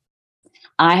in.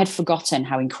 I had forgotten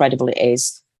how incredible it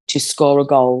is to score a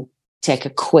goal, take a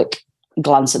quick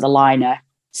glance at the liner,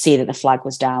 see that the flag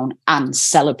was down, and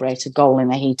celebrate a goal in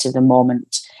the heat of the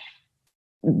moment.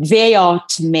 VAR,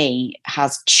 to me,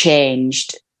 has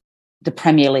changed the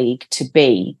Premier League to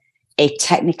be a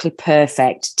technically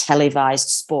perfect televised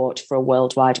sport for a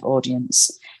worldwide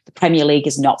audience. The Premier League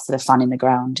is not for the fan in the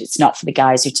ground. It's not for the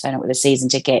guys who turn up with a season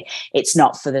ticket. It's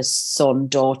not for the son,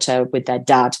 daughter with their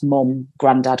dad, mum,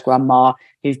 granddad, grandma,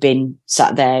 who've been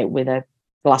sat there with a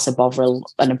glass of Bovril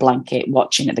and a blanket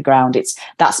watching at the ground.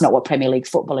 That's not what Premier League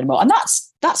football anymore. And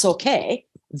that's okay.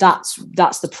 That's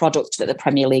the product that the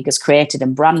Premier League has created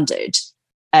and branded.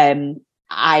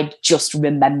 I just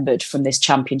remembered from this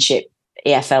Championship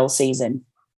EFL season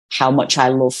how much I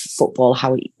love football,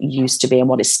 how it used to be and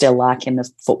what it's still like in the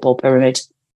football pyramid.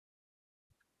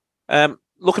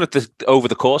 Looking at over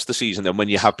the course of the season, then when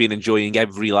you have been enjoying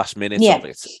every last minute of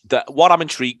it, what I'm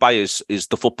intrigued by is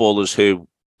the footballers who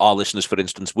our listeners, for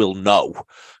instance, will know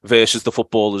versus the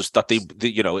footballers that they if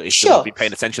they won't be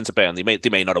paying attention to Burnley, they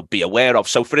may not be aware of.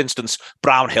 So, for instance,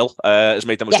 Brownhill has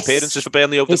made the most appearances for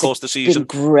Burnley over the course of the season.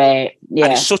 Great, yeah.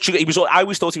 And I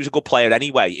always thought he was a good player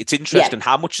anyway. It's interesting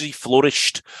how much has he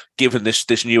flourished given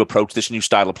this new approach, this new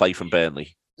style of play from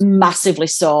Burnley. Massively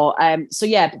so.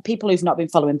 People who've not been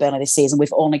following Burnley this season,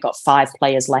 we've only got 5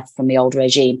 players left from the old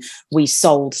regime. We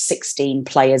sold 16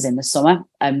 players in the summer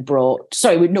and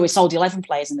we sold 11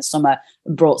 players in the summer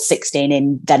and brought 16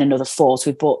 in, then another 4. So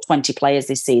we've bought 20 players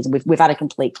this season. We've had a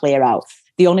complete clear out.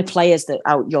 The only players that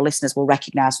your listeners will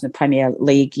recognise from the Premier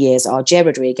League years are Jay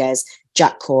Rodriguez,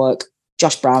 Jack Cork,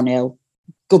 Josh Brownhill,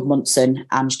 Gudmundsson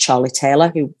and Charlie Taylor,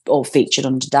 who all featured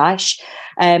under Dyche.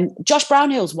 Josh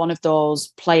Brownhill's one of those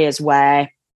players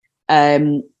where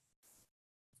way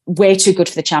too good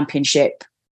for the Championship,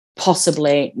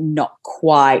 possibly not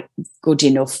quite good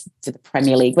enough for the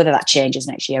Premier League. Whether that changes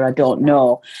next year, I don't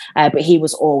know. But he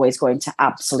was always going to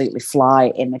absolutely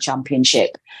fly in the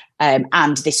Championship.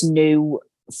 And this new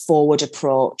forward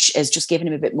approach has just given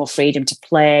him a bit more freedom to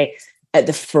play at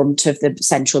the front of the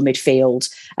central midfield.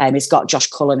 He's got Josh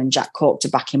Cullen and Jack Cork to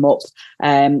back him up.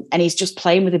 And he's just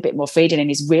playing with a bit more freedom and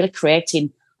he's really creating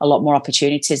a lot more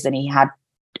opportunities than he had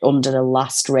under the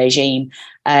last regime.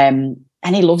 And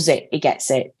he loves it. He gets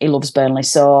it. He loves Burnley.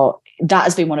 So that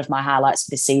has been one of my highlights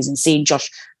for this season, seeing Josh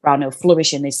Brownhill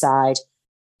flourish in this side,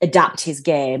 adapt his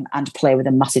game and play with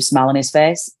a massive smile on his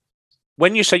face.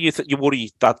 When you say you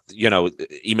worry that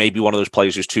he may be one of those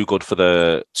players who's too good for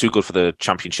the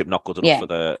Championship, not good enough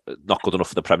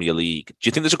for the Premier League, do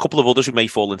you think there's a couple of others who may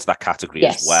fall into that category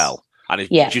as well? And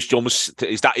just almost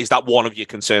is that one of your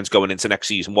concerns going into next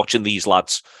season? Watching these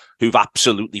lads who've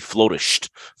absolutely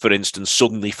flourished, for instance,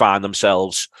 suddenly find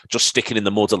themselves just sticking in the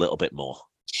mud a little bit more.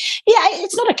 Yeah,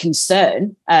 it's not a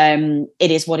concern. It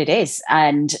is what it is,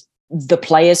 and the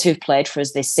players who've played for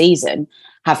us this season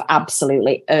have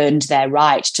absolutely earned their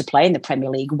right to play in the Premier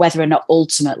League. Whether or not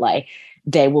ultimately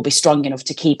they will be strong enough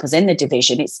to keep us in the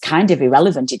division, it's kind of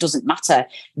irrelevant. It doesn't matter.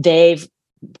 They've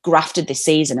grafted this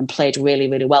season and played really,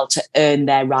 really well to earn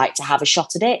their right to have a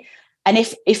shot at it. And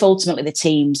if ultimately the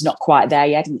team's not quite there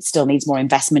yet and it still needs more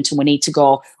investment and we need to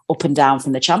go up and down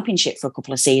from the Championship for a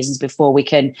couple of seasons before we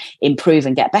can improve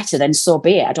and get better, then so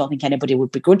be it. I don't think anybody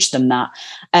would begrudge them that.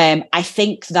 I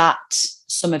think that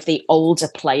some of the older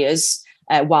players,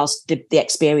 whilst the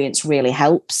experience really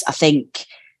helps, I think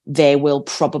they will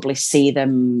probably see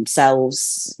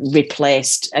themselves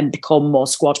replaced and become more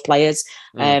squad players.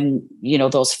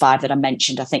 Those 5 that I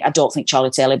mentioned, I don't think Charlie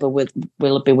Taylor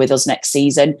will be with us next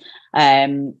season. But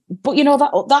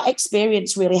that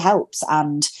experience really helps,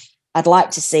 and I'd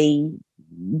like to see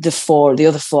the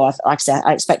other four. Like I said,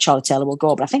 I expect Charlie Taylor will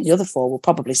go, but I think the other 4 will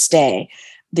probably stay.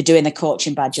 They're doing the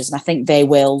coaching badges, and I think they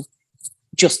will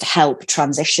just help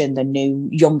transition the new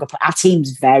younger. Our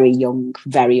team's very young,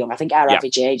 very young. I think our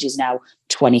average age is now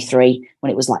 23 when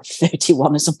it was like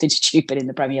 31 or something stupid in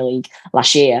the Premier League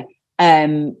last year.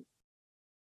 I'm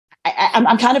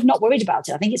kind of not worried about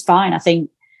it. I think it's fine. I think,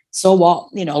 so what?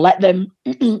 Let them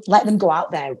go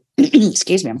out there.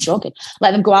 Excuse me, I'm choking.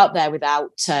 Let them go out there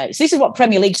without. So this is what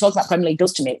Premier League talks about. Premier League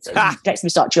does to me. It makes me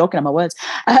start choking on my words.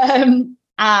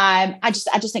 I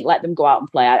just think let them go out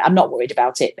and play. I'm not worried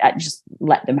about it. I just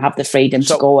let them have the freedom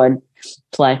to go and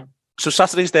play. So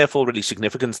Saturday's therefore really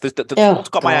significant. Oh, what's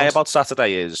got my eye God. about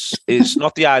Saturday is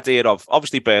not the idea of,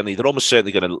 obviously Burnley, they're almost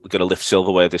certainly going to lift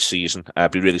silverware this season.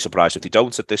 I'd be really surprised if they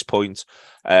don't at this point.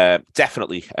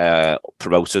 Definitely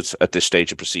promoted at this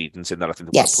stage of proceedings in that I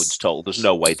think the Yes. points total, there's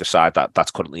no way the side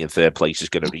that's currently in third place is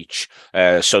going to reach.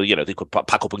 So, they could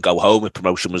pack up and go home if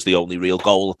promotion was the only real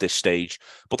goal at this stage.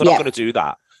 But they're not going to do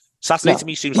that. Saturday to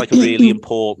me seems like a really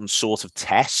important sort of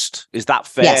test. Is that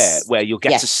fair? Yes. Where you'll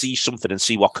get Yes. to see something and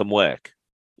see what can work?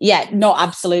 Yeah, no,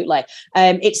 absolutely.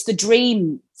 It's the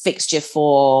dream fixture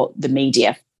for the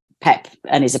media, Pep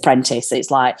and his apprentice.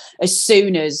 It's like as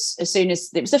soon as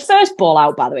it was the first ball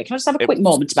out, by the way. Can I just have a quick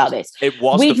moment about this? It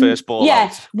was the first ball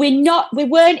out. We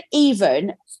weren't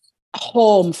even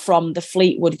home from the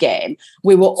Fleetwood game.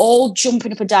 We were all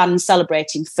jumping up and down and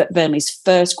celebrating for Burnley's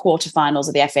first quarterfinals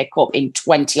of the FA Cup in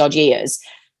 20 odd years.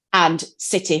 And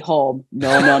City home.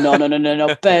 No.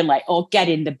 Burnley, get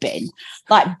in the bin.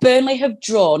 Like, Burnley have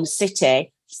drawn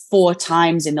City 4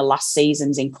 times in the last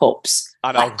seasons in cups.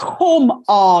 I know. Like, come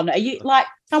on. Are you like,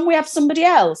 can we have somebody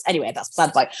else? Anyway, that's a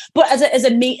sad point. But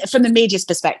from the media's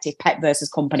perspective, Pep versus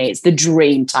company, it's the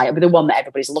dream title, the one that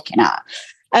everybody's looking at.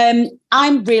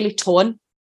 I'm really torn.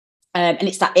 And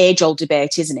it's that age-old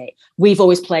debate, isn't it? We've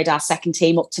always played our second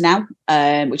team up to now,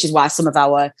 which is why some of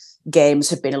our games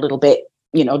have been a little bit,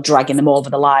 dragging them over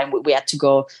the line. We had to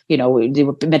go, we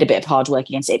made a bit of hard work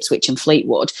against Ipswich and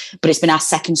Fleetwood, but it's been our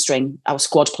second string, our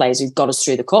squad players who've got us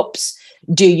through the cups.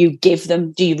 Do you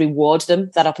reward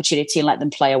them that opportunity and let them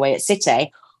play away at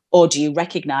City? Or do you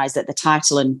recognise that the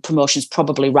title and promotion's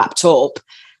probably wrapped up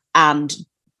and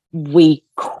we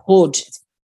could,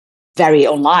 very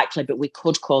unlikely, but we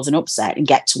could cause an upset and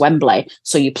get to Wembley,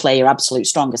 so you play your absolute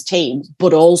strongest team,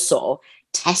 but also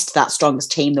test that strongest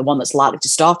team, the one that's likely to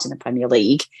start in the Premier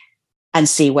League, and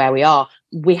see where we are.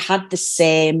 We had the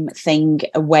same thing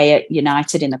away at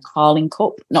United in the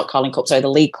the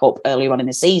League Cup earlier on in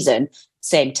the season,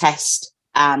 same test,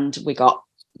 and we got,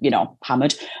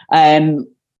 hammered.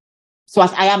 So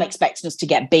I am expecting us to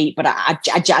get beat, but I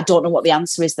don't know what the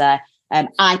answer is there.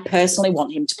 I personally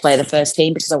want him to play the first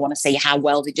team because I want to see how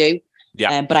well they do.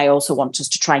 Yeah. But I also want us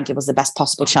to try and give us the best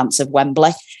possible chance of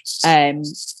Wembley.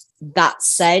 That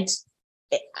said,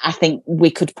 I think we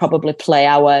could probably play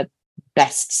our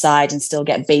best side and still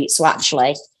get beat. So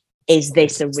actually, is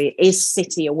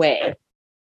City away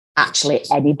actually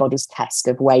anybody's test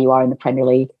of where you are in the Premier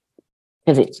League?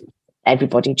 Because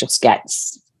everybody just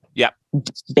gets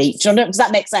beat. Does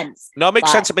that make sense? No, it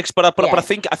makes sense. It makes, but I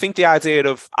think the idea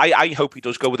of I hope he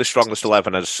does go with the strongest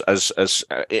 11 as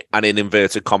an in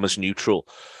inverted commas neutral.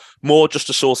 More just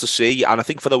to sort of see, and I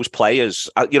think for those players,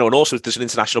 and also there's an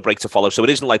international break to follow, so it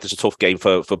isn't like there's a tough game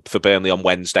for Burnley on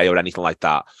Wednesday or anything like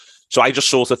that. So I just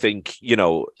sort of think,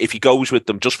 if he goes with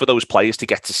them, just for those players to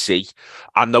get to see,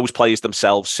 and those players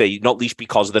themselves see, not least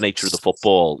because of the nature of the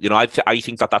football, I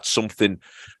think that's something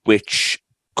which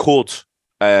could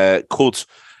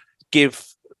give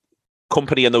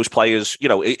company and those players,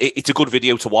 it's a good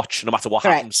video to watch no matter what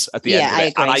happens at the end of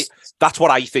it. And that's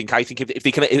what I think. I think if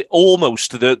they can,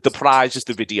 almost the prize is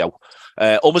the video.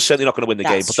 Almost certainly not going to win the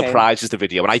game, but the prize is the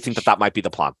video. And I think that might be the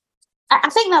plan. I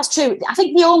think that's true. I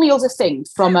think the only other thing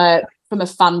from a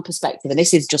fan perspective, and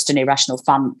this is just an irrational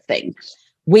fan thing,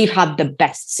 we've had the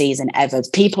best season ever.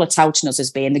 People are touting us as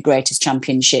being the greatest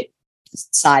championship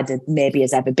side that maybe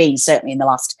has ever been, certainly in the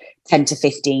last 10 to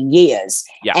 15 years.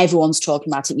 Yeah. Everyone's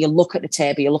talking about it. You look at the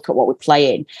table, you look at what we're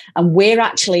playing, and we're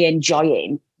actually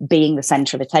enjoying being the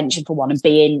centre of attention for one and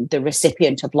being the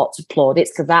recipient of lots of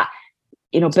plaudits, because that,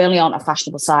 Burnley aren't a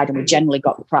fashionable side, and we generally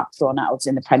got the crap thrown at us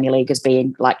in the Premier League as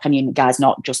being like, can you guys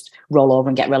not just roll over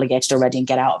and get relegated already and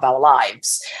get out of our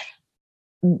lives?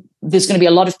 There's going to be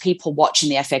a lot of people watching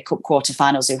the FA Cup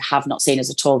quarterfinals who have not seen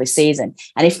us at all this season.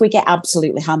 And if we get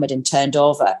absolutely hammered and turned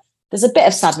over, there's a bit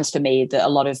of sadness for me that a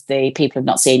lot of the people who've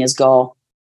not seen us go,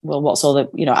 well, what's all the,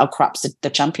 how crap's the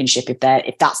championship if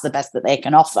that's the best that they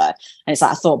can offer? And it's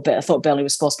like, I thought Burnley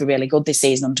was supposed to be really good this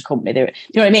season under company. You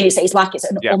know what I mean? It's like it's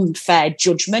an unfair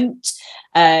judgment.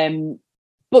 But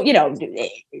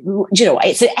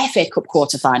it's an FA Cup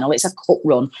quarterfinal. It's a cup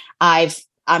run.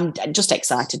 I'm just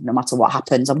excited no matter what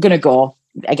happens. I'm going to go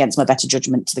against my better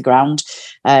judgment to the ground,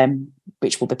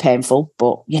 which will be painful,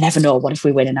 but you never know. What if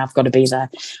we win and I've got to be there?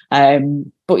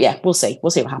 But yeah, we'll see. We'll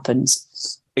see what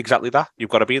happens. Exactly that. You've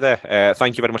got to be there.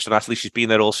 Thank you very much to Natalie. She's been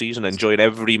there all season, enjoying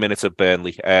every minute of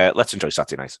Burnley. Let's enjoy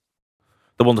Saturday night.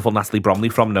 The wonderful Natalie Bromley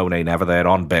from No Nay Never there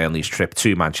on Burnley's trip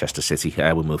to Manchester City.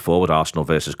 We'll move forward. Arsenal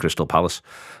versus Crystal Palace.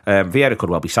 Vieira could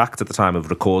well be sacked at the time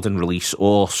of recording, release,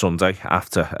 or Sunday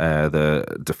after the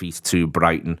defeat to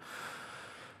Brighton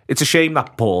It's a shame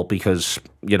that Paul, because,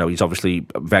 you know, he's obviously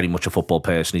very much a football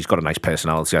person. He's got a nice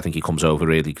personality. I think he comes over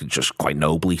really just quite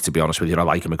nobly, to be honest with you. I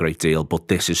like him a great deal. But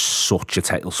this is such a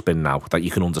tailspin now that you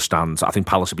can understand. I think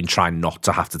Palace have been trying not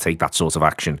to have to take that sort of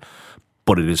action.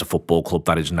 But it is a football club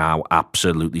that is now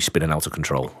absolutely spinning out of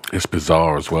control. It's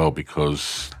bizarre as well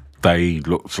because they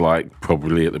looked like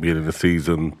probably at the beginning of the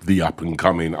season the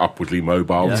up-and-coming, upwardly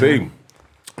mobile team.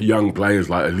 Young players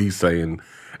like Elise and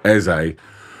Eze,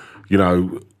 you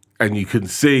know, and you can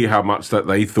see how much that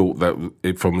they thought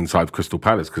that from inside Crystal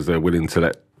Palace because they're willing to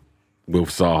let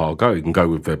Wilf Zaha go. He can go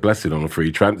with their blessing on a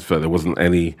free transfer. There wasn't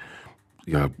any,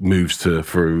 you know, moves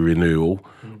for a renewal,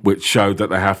 which showed that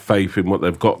they have faith in what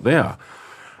they've got there.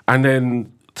 And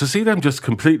then to see them just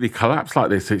completely collapse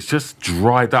like this, it's just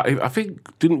dried up. I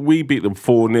think, didn't we beat them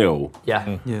 4-0?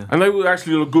 Yeah. And they were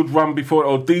actually on a good run before,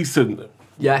 or decent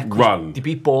run. They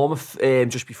beat Bournemouth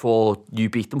just before you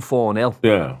beat them 4-0.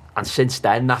 Yeah. And since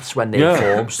then, that's when their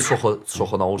forms took a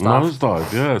nosedive.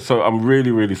 Nosedive, yeah. So I'm really,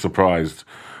 really surprised.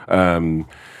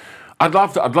 I'd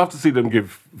love to see them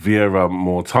give Vieira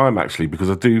more time, actually, because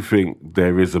I do think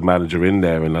there is a manager in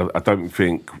there, and I don't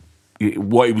think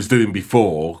what he was doing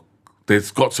before.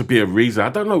 There's got to be a reason. I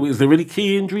don't know. Is there any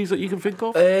key injuries that you can think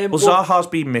of? Well, Zaha's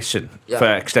been missing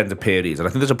for extended periods, and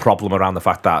I think there's a problem around the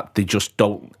fact that they just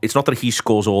don't. It's not that he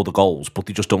scores all the goals, but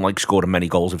they just don't like scoring many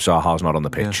goals if Zaha's not on the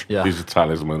pitch. Yeah. He's a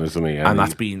talisman, isn't he? And I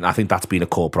think that's been a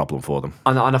core problem for them.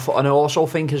 And I also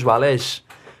think as well is,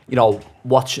 you know,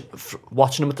 watching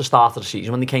them at the start of the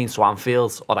season when they came to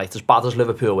Anfield, all right, as bad as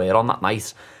Liverpool were on that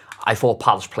night, I thought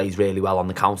Palace played really well on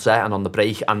the counter and on the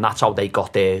break, and that's how they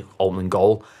got their own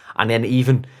goal. And then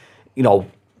even, you know,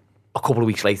 a couple of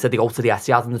weeks later, they go to the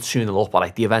Etihad and they're 2-0 up.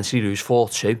 Right, they eventually lose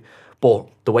 4-2. But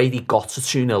the way they got to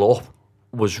 2-0 up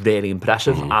was really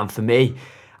impressive. And for me,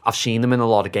 I've seen them in a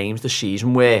lot of games this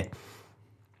season where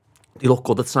they look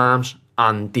good at times,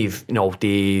 and the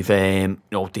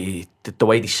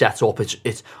way they set up,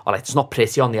 it's all right. It's not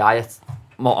pretty on the eye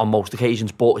on most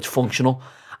occasions, but it's functional.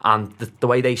 And the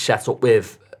way they set up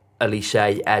with Elise,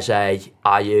 Eze,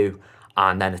 Ayew,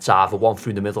 and then it's either one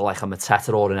through the middle like a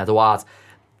Mateta or an Edouard.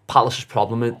 Palace's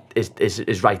problem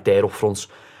is right there up front.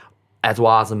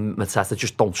 Edouard and Mateta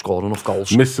just don't score enough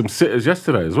goals. Missed some sitters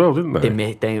yesterday as well, didn't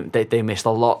they? They missed a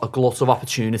lot of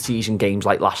opportunities in games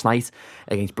like last night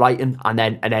against Brighton, and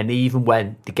then even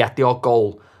when they get the odd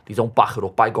goal, they don't back it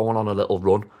up by going on a little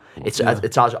run. It's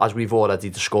as we've already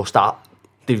discussed that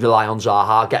they rely on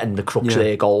Zaha getting the crux of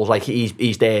their goals. Like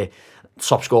he's their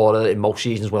top scorer in most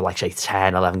seasons with like say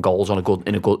 10, 11 goals in a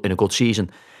good season,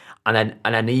 and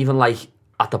then even like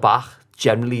at the back,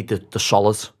 generally the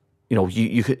solid. You know,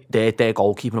 you could their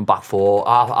goalkeeping and back four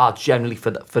are generally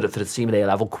for the team of their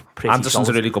level pretty Anderson's solid.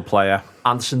 a really good player.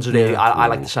 Anderson's a really I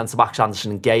like the centre backs,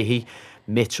 Anderson and Gahey.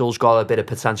 Mitchell's got a bit of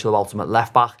potential of ultimate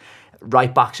left back.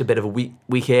 Right back's a bit of a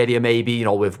weak area maybe, you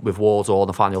know, with Ward or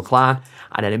Nathaniel Klein.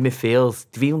 And then in midfield,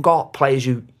 they've even got players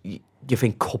you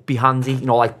think could be handy. You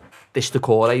know, like this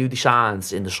Decore who they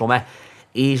signed in the summer.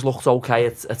 He's looked okay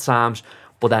at times,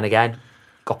 but then again,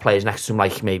 got players next to him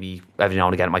like maybe every now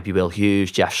and again it might be Will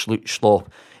Hughes, Jeff Schlupp,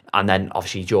 and then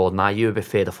obviously Jordan Ayew a bit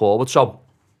further forward. So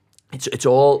it's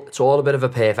all a bit of a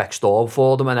perfect storm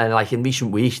for them. And then like in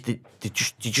recent weeks, they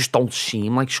just don't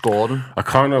seem like scoring. I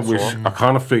kind of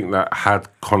think that had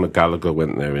Conor Gallagher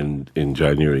went there in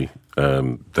January,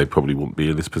 they probably wouldn't be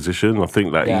in this position. I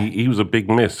think that he was a big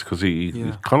miss because he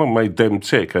kind of made them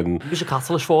tick, and He was a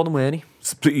catalyst for them, weren't he?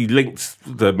 he linked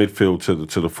the midfield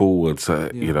to the forwards.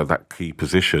 You know, that key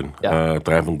position. Yeah.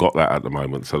 They haven't got that at the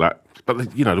moment, so that.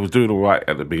 But you know, they were doing all right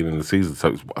at the beginning of the season. So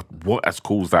it's what has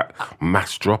caused that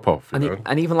mass drop off?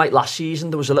 And even like last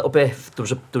season, there was a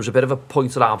bit of a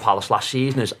point around Palace last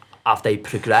season is have they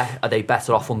progressed? Are they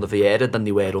better off under Vieira than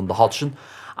they were under Hodgson?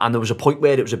 And there was a point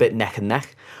where it was a bit neck and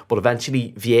neck, but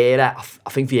eventually Vieira, I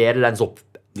think Vieira ends up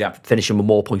finishing with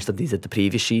more points than he did the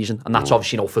previous season, and that's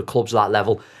obviously, you know, for clubs at that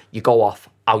level, you go off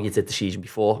how you did the season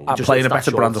before. Playing a better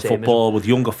brand of football with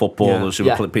younger footballers who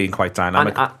are being quite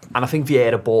dynamic. And I think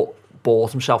Vieira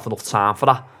bought himself enough time for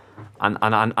that, and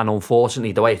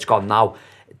unfortunately the way it's gone now,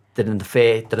 they're in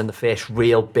the first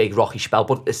real big rocky spell,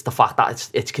 but it's the fact that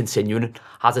it's continuing.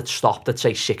 Has it stopped at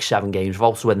say 6-7 games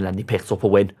without winning, and then they picked up a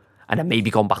win, and then maybe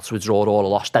gone back to a draw or a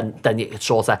loss, then it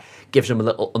sort of gives them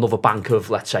another bank of,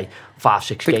 let's say,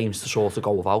 5-6 games to sort of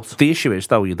go without. The issue is,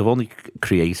 though, they've only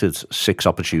created 6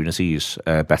 opportunities,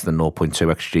 better than 0.2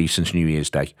 XG since New Year's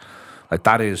Day. Like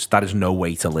that is no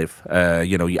way to live.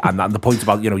 You know, and the point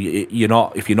about, you know, you're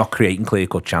not, if you're not creating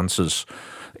clear-cut chances,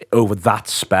 over that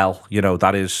spell,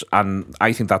 that is, and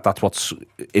I think that's what's,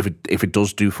 if it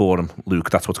does do for him, Luke,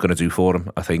 that's what's going to do for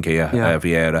him, I think,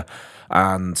 Vieira.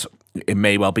 And it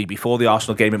may well be before the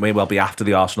Arsenal game, it may well be after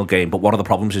the Arsenal game, but one of the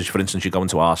problems is, for instance, you go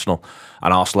into Arsenal,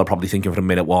 and Arsenal are probably thinking from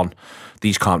minute one,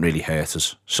 these can't really hurt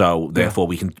us, so therefore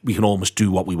we can almost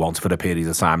do what we want for a period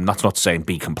of time. That's not saying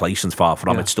be complacent, far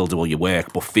from it, still do all your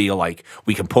work, but feel like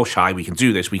we can push high, we can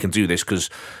do this, because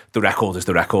the record is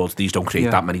the record. These don't create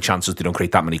that many chances, they don't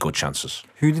create that many good chances.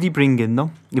 Who did he bring in,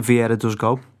 though, if Vieira does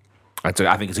go? I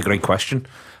think it's a great question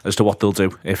as to what they'll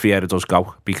do if Vieira does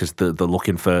go, because they're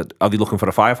looking for. Are they looking for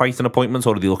a firefighting appointment,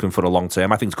 or are they looking for a long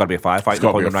term? I think it's got to be a firefighting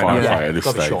appointment right now. At this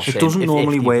stage. It doesn't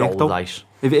normally work though.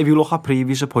 If you look at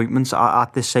previous appointments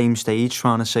at the same stage,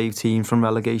 trying to save teams from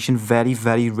relegation, very,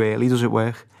 very rarely does it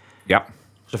work. Yeah.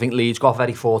 So I think Leeds got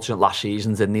very fortunate last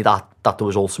season, didn't he? That there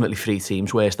was ultimately 3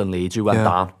 teams worse than Leeds who went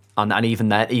down, and even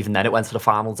then it went to the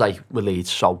final day with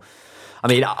Leeds. So. I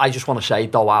mean, I just want to say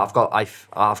though, I've got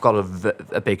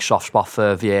a big soft spot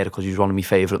for Vieira because he was one of my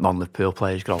favourite non-Liverpool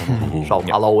players growing up. So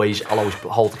I'll always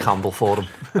hold the candle for him.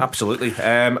 Absolutely.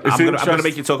 I'm going to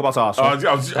make you talk about Arsenal.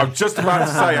 I was just about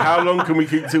to say, how long can we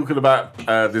keep talking about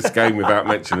this game without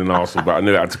mentioning Arsenal? But I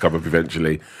knew it had to come up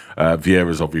eventually.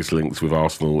 Vieira's obvious links with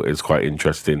Arsenal is quite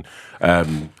interesting.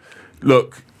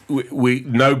 Look, we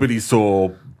nobody saw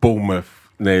Bournemouth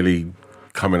nearly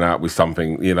coming out with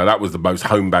something, that was the most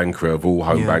home banker of all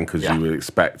home bankers you would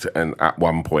expect, and at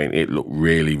one point it looked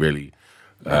really, really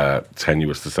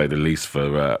tenuous to say the least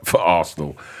for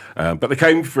Arsenal. But they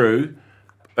came through,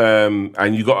 and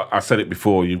I said it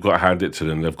before, you've got to hand it to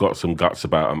them. They've got some guts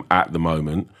about them at the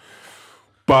moment.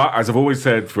 But as I've always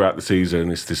said throughout the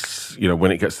season, it's this,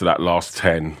 when it gets to that last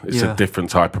 10, it's a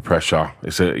different type of pressure.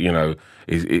 It's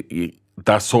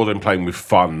I saw them playing with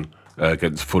fun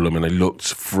against Fulham, and they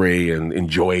looked free and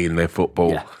enjoying their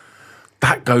football. Yeah.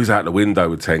 That goes out the window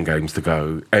with 10 games to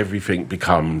go. Everything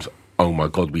becomes, oh my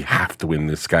God, we have to win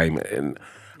this game. And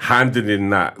handing in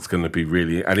that's going to be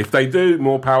really... And if they do,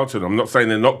 more power to them. I'm not saying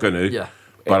they're not going to,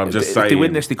 but I'm just saying... If they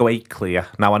win this, they go 8 clear.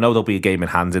 Now, I know there'll be a game in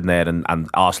hand in there, and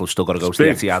Arsenal have still got to go to the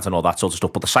Etihad and all that sort of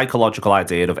stuff, but the psychological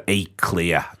idea of 8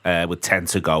 clear with 10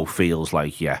 to go feels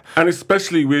like, And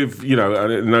especially with,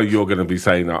 I know you're going to be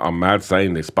saying, I'm mad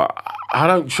saying this, but I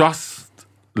don't trust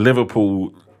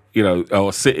Liverpool,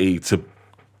 or City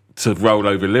to roll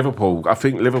over Liverpool. I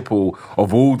think Liverpool,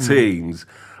 of all teams,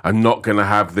 are not going to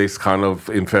have this kind of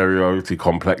inferiority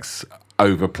complex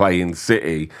overplaying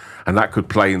City, and that could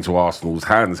play into Arsenal's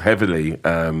hands heavily.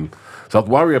 So I'd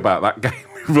worry about that game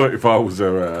if I was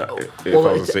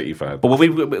a City fan. But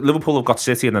Liverpool have got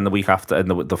City, and then the week after,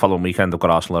 and the following weekend, they've got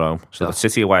Arsenal at home. So that's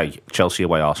City away, Chelsea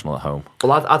away, Arsenal at home.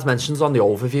 Well, I'd mentioned on the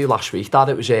overview last week that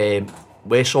it was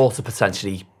we're sort of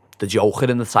potentially the joker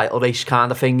in the title race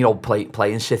kind of thing.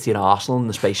 Playing City and Arsenal in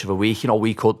the space of a week.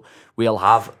 We'll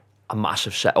have a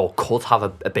massive set, or could have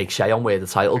a big say on where the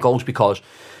title goes, because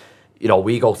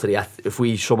we go to if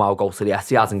we somehow go to the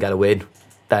Etihad and get a win,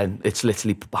 then it's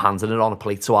literally handing it on a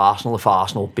plate to Arsenal if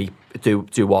Arsenal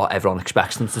do what everyone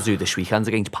expects them to do this weekend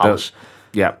against Palace.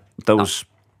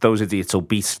 Those idiots will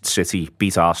beat City,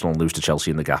 beat Arsenal, and lose to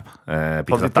Chelsea in the gap.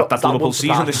 Because that's Liverpool's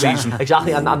season this season.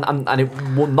 Exactly,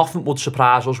 and nothing would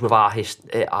surprise us with our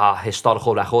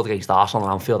historical record against Arsenal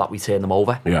and Anfield that we turn them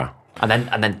over. Yeah. And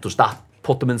then does that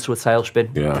put them into a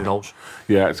tailspin? Yeah. Who knows?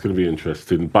 Yeah, it's going to be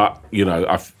interesting. But,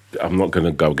 I'm not going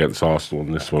to go against Arsenal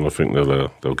on this one. I think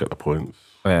they'll get the points.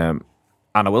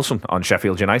 Anna Wilson on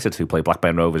Sheffield United, who play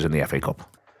Blackburn Rovers in the FA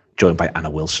Cup. Joined by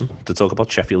Anna Wilson to talk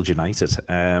about Sheffield United,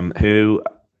 who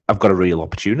have got a real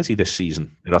opportunity this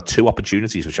season. There are 2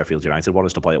 opportunities for Sheffield United. One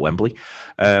is to play at Wembley,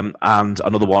 and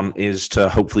another one is to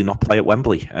hopefully not play at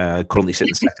Wembley. Currently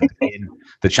sitting second in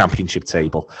the Championship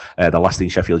table. The last thing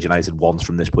Sheffield United wants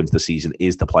from this point of the season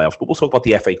is the playoffs. But we'll talk about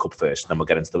the FA Cup first, and then we'll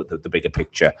get into the bigger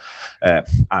picture.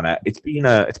 Anna, it's been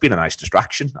a nice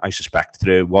distraction, I suspect,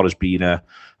 through what has been a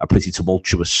pretty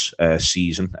tumultuous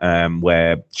season,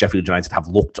 where Sheffield United have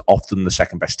looked often the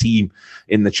second best team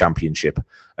in the Championship.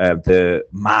 The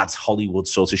mad Hollywood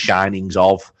sort of shinings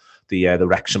of the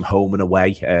Wrexham home and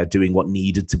away, doing what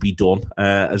needed to be done,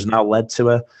 has now led to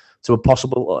a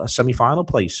possible semi-final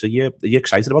place. Are you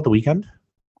excited about the weekend?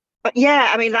 But yeah,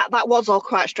 I mean that was all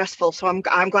quite stressful. So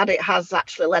I'm glad it has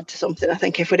actually led to something. I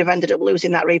think if we'd have ended up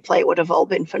losing that replay, it would have all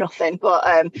been for nothing.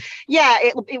 But yeah,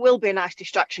 it will be a nice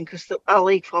distraction because our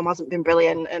league form hasn't been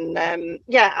brilliant. And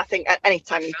yeah, I think at any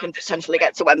time you can potentially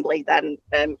get to Wembley, then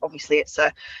obviously it's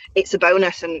a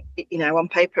bonus. And on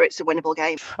paper it's a winnable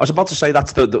game. I was about to say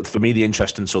that's the for me the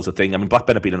interesting sort of thing. I mean,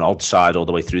 Blackburn have been an odd side all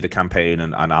the way through the campaign,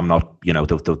 and I'm not,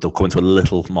 they'll come into a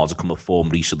little modicum of form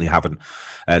recently, having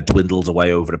dwindled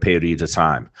away over a period of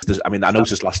time. I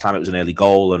noticed last time it was an early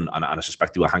goal, and I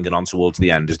suspect they were hanging on towards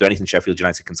the end. Is there anything Sheffield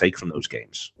United can take from those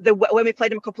games? When we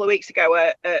played them a couple of weeks ago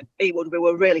at Ewood, we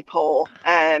were really poor,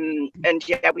 and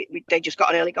yeah, they just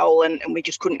got an early goal, and we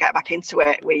just couldn't get back into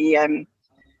it.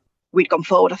 We'd gone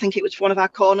forward. I think it was one of our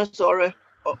corners or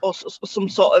some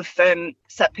sort of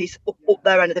set piece up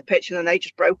their end of the pitch, and then they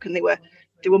just broke, and they were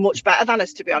much better than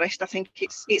us, to be honest. I think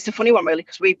it's a funny one really,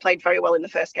 because we played very well in the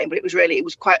first game, but it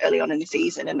was quite early on in the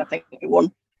season, and I think we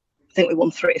won 3 or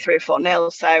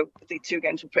 4-0. So the two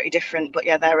games were pretty different. But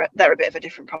yeah, they're a bit of a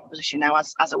different proposition now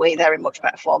as a way. They're in much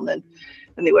better form than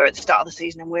they were at the start of the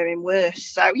season, and we're in worse.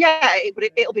 So yeah,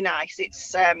 it'll be nice.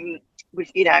 It's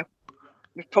we've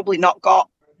probably not got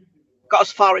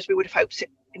as far as we would have hoped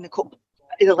in the cup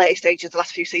in the later stages of the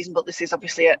last few seasons, but this is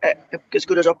obviously as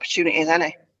good an opportunity as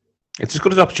any. It's as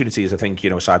good an opportunity as I think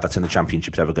a side that's in the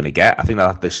Championship is ever going to get. I think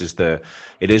that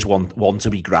it is one to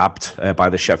be grabbed by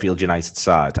the Sheffield United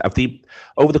side.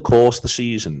 Over the course of the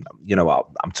season,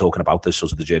 I'm talking about this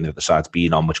sort of the journey that the side's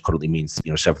been on, which currently means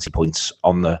 70 points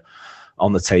on the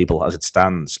table as it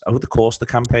stands. Over the course of the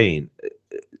campaign,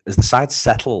 has the side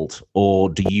settled, or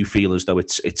do you feel as though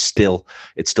it's still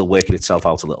working itself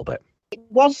out a little bit?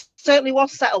 It certainly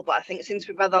was settled, but I think since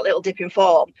we've had that little dip in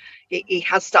form, he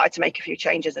has started to make a few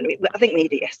changes, and I think we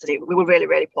needed it yesterday. We were really,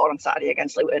 really poor on Saturday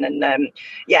against Luton, and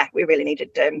we really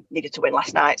needed to win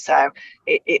last night. So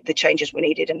the changes we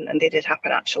needed, and they did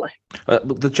happen actually.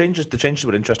 The changes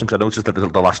were interesting, because I noticed that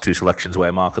the last two selections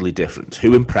were markedly different.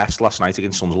 Who impressed last night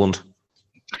against Sunderland?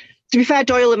 To be fair,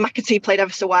 Doyle and McAtee played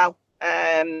ever so well.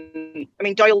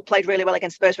 Doyle played really well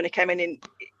against Spurs when he came in.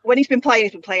 When he's been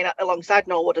playing alongside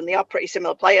Norwood, and they are pretty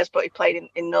similar players, but he played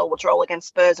in Norwood's role against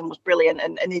Spurs and was brilliant,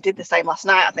 and he did the same last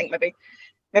night. I think maybe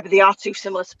they are too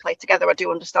similar to play together. I do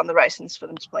understand the reasons for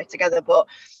them to play together, but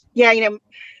yeah,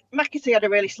 McAtee had a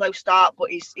really slow start,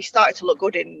 but he's started to look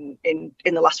good in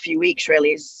the last few weeks.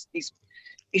 Really,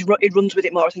 he runs with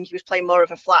it more. I think he was playing more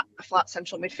of a flat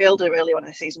central midfielder early on in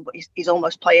the season, but he's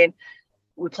almost playing.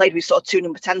 We played with sort of 2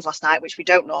 number 10s last night, which we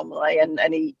don't normally, and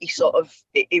he sort of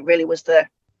it really was the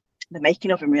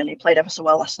making of him. Really, he played ever so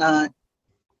well last night.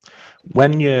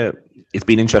 It's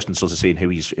been interesting sort of seeing who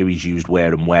he's used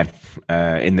where and when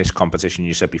in this competition.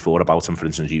 You said before about him, for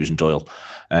instance, using Doyle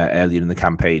earlier in the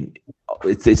campaign.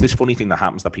 It's this funny thing that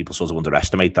happens, that people sort of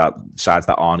underestimate, that sides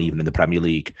that aren't even in the Premier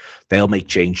League, they'll make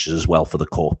changes as well for the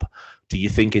cup. Do you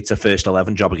think it's a first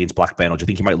 11 job against Blackburn, or do you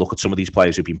think you might look at some of these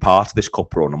players who've been part of this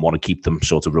cup run and want to keep them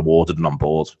sort of rewarded and on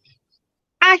board?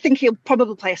 I think he'll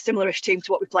probably play a similar-ish team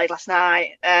to what we played last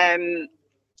night. Maybe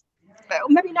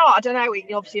not. I don't know.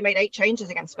 He obviously made 8 changes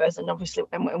against Spurs, and obviously,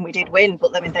 and we did win.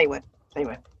 But I mean, they were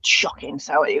shocking.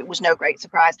 So it was no great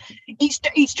surprise.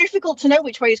 It's difficult to know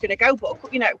which way he's going to go, but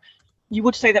you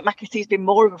would say that McAtee's been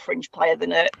more of a fringe player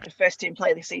than a first-team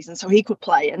player this season, so he could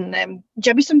play. And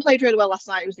Jemison played really well last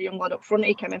night. He was the young lad up front.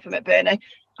 He came in for McBurney.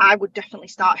 I would definitely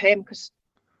start him, because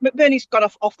McBurney's got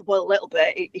off the boil a little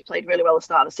bit. He played really well at the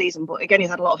start of the season, but again, he's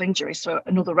had a lot of injuries, so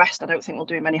another rest I don't think will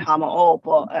do him any harm at all.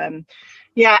 But I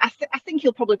think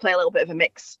he'll probably play a little bit of a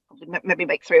mix. Maybe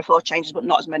make 3 or 4 changes, but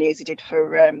not as many as he did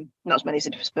for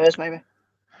Spurs, maybe.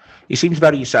 He seems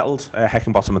very settled,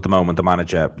 Heckingbottom, at the moment, the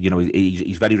manager.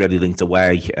 He's very readily linked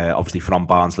away, obviously from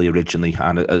Barnsley originally,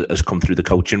 and has come through the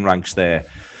coaching ranks there.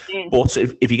 But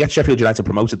if you get Sheffield United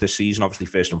promoted this season, obviously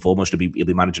first and foremost, he'll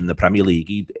be managing the Premier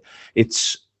League.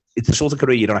 It's the sort of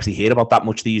career you don't actually hear about that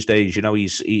much these days.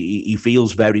 He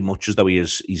feels very much as though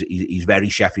he's very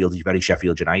Sheffield. He's very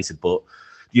Sheffield United. But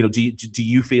do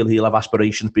you feel he'll have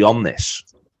aspirations beyond this?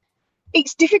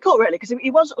 It's difficult, really, because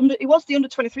he was the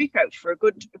under-23 coach for a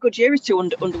good year or two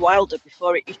under Wilder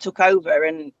before he took over,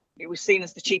 and he was seen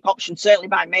as the cheap option, certainly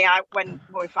by me. When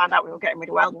we found out we were getting rid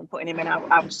of Wilder and putting him in,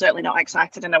 I was certainly not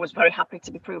excited, and I was very happy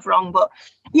to be proved wrong. But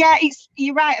yeah,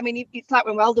 you're right. I mean, it's like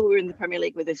when Wilder were in the Premier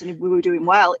League with us and we were doing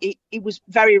well, he was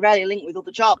very rarely linked with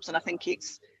other jobs, and I think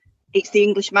it's the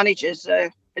English managers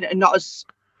and not as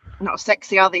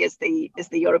sexy are they as the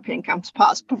European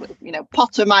counterparts. Probably,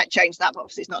 Potter might change that, but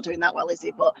obviously he's not doing that well, is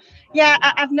he? But yeah,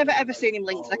 I've never ever seen him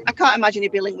linked. I can't imagine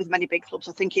he'd be linked with many big clubs.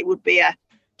 I think it would be a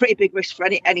pretty big risk for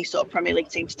any sort of Premier League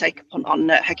team to take on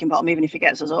Heckingbottom, even if he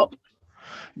gets us up.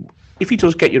 If he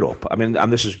does get you up, I mean,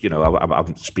 and this is,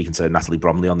 I'm speaking to Natalie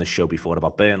Bromley on this show before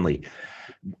about Burnley.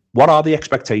 What are the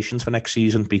expectations for next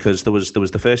season? Because there was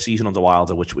the first season under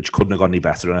Wilder, which couldn't have gone any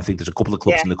better. And I think there's a couple of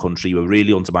clubs in the country who were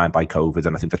really undermined by COVID.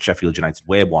 And I think that Sheffield United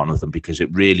were one of them because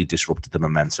it really disrupted the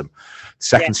momentum. The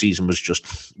second season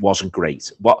wasn't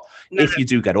great. If you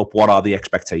do get up, what are the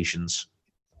expectations?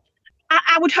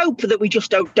 I would hope that we just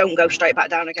don't go straight back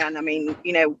down again. I mean,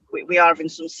 we are having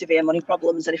some severe money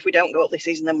problems. And if we don't go up this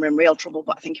season, then we're in real trouble.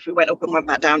 But I think if we went up and went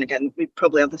back down again, we'd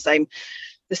probably have the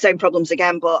same problems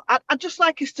again. But I'd just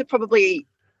like us to probably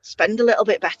spend a little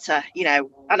bit better.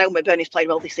 I know Burnley's played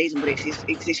well this season, but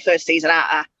it's his first season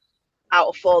out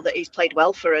of 4 that he's played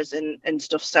well for us and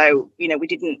stuff. So, you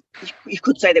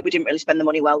could say that we didn't really spend the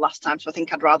money well last time. So I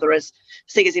think I'd rather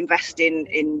see us invest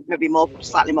in maybe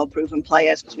slightly more proven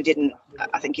players, because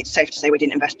I think it's safe to say we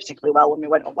didn't invest particularly well when we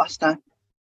went up last time.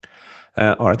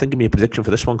 All right, then give me a prediction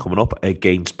for this one coming up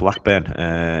against Blackburn.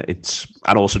 And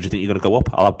also, do you think you're going to go up?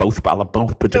 I'll have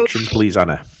both predictions, please,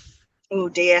 Anna. Oh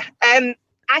dear.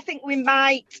 I think we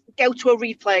might go to a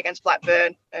replay against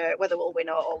Blackburn. Whether we'll win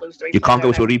or lose the replay. You can't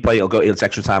go to a replay. It's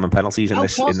extra time and penalties at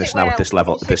this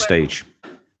level, at this stage.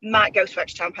 Might go to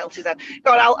extra time penalties then.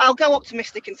 God, I'll go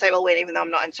optimistic and say we'll win, even though I'm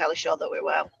not entirely sure that we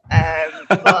will.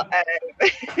 But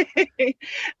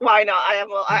why not?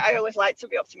 I always like to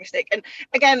be optimistic. And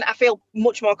again, I feel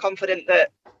much more confident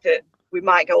that we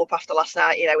might go up after last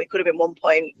night. We could have been 1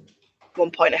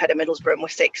 point ahead of Middlesbrough, and we're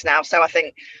 6 now. So I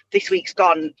think this week's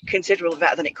gone considerably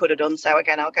better than it could have done. So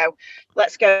again,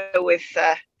 let's go with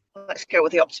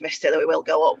the optimistic that we will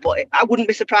go up. But I wouldn't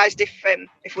be surprised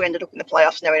if we ended up in the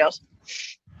playoffs. Knowing us.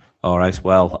 All right.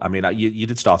 Well, I mean, you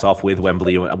did start off with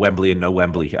Wembley and no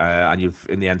Wembley, and you've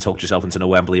in the end talked yourself into no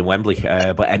Wembley and Wembley.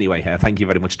 But anyway, thank you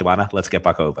very much to Anna. Let's get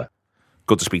back over.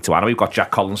 Good to speak to Anna. We've got Jack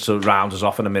Collins to round us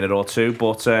off in a minute or two.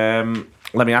 But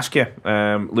let me ask you,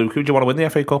 Luke, who do you want to win the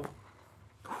FA Cup?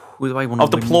 Who do I want to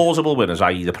Of the win? plausible winners,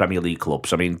 i.e. the Premier League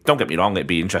clubs. I mean, don't get me wrong, it'd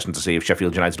be interesting to see if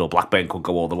Sheffield United or Blackburn could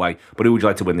go all the way. But who would you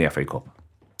like to win the FA Cup?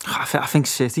 I think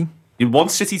City. You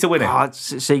want City to win it?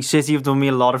 City have done me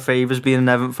a lot of favours being an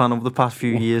Everton fan over the past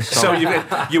few years. So you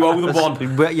owe them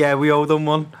one. Yeah, we owe them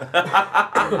one.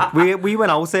 we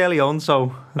went out early on,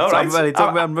 so it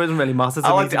doesn't really matter to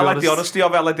me. I like the honesty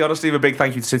of it. I like the honesty of a big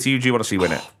thank you to City. Who do you want to see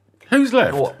win it? Who's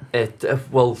left?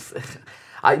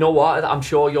 You know what? I'm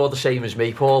sure you're the same as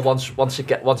me, Paul. Once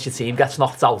your team gets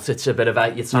knocked out, it's a bit of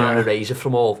you're trying to erase it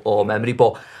from all memory.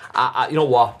 But you know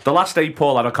what? The last 8,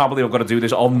 Paul, and I can't believe I'm going to do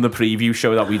this on the preview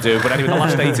show that we do. But anyway, the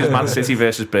last 8 is Man City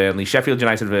versus Burnley, Sheffield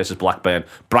United versus Blackburn,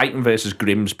 Brighton versus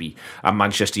Grimsby, and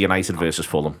Manchester United versus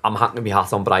Fulham. I'm hanging my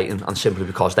hat on Brighton, and simply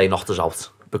because they knocked us out.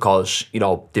 Because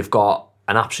they've got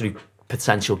an absolute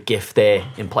potential gift there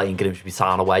in playing Grimsby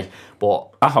Town away.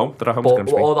 But at home, they're at home to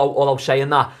Grimsby. Although saying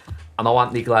that, I know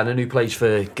Anthony Glennon, who plays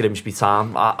for Grimsby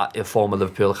Town, a former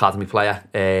Liverpool Academy player,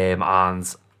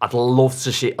 and I'd love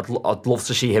to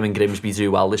see him and Grimsby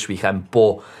do well this weekend.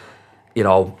 But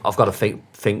I've got to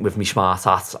think with me smart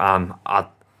hat, and I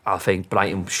think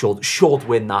Brighton should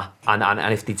win that.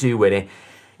 And if they do win it,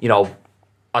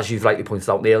 as you've rightly pointed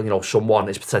out, Neil, someone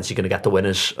is potentially going to get the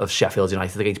winners of Sheffield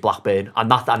United against Blackburn, and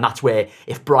that's where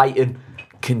if Brighton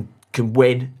can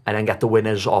win and then get the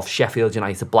winners of Sheffield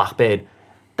United Blackburn,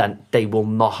 then they will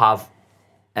not have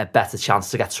a better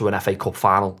chance to get to an FA Cup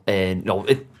final. And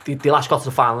the last got to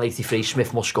the final 83,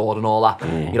 Smith must score and all that.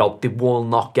 They will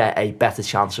not get a better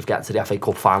chance of getting to the FA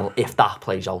Cup final if that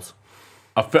plays out.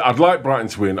 I'd like Brighton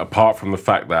to win, apart from the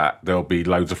fact that there'll be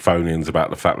loads of phone-ins about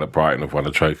the fact that Brighton have won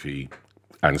a trophy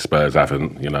and Spurs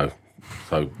haven't.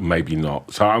 So maybe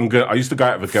not. So I'm good. I used to go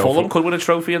out with a girl. Fulham could win a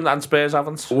trophy and Spurs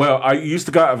haven't. Well, I used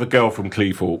to go out with a girl from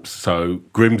Cleethorpes, so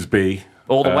Grimsby.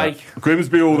 All the way.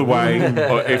 Grimsby all the way,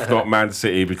 or if not Man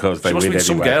City, because they win anyway.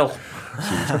 Some girl.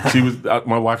 She was.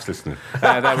 My wife's listening.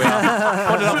 There we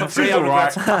are. Put it out for free.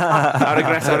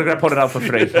 I regret putting it out for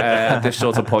free at this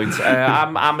sort of point.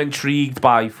 I'm intrigued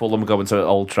by Fulham going to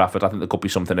Old Trafford. I think there could be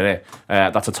something in it.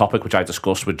 That's a topic which I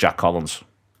discussed with Jack Collins.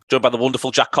 Joined by the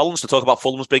wonderful Jack Collins to talk about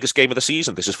Fulham's biggest game of the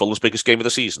season. This is Fulham's biggest game of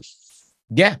the season.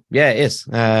 Yeah, it is.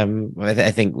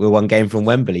 I think we're one game from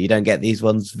Wembley. You don't get these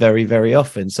ones very, very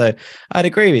often. So I'd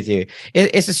agree with you.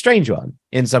 It's a strange one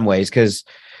in some ways, because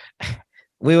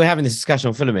we were having this discussion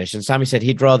on Fulhamish, and Sammy said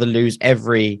he'd rather lose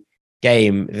every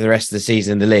game for the rest of the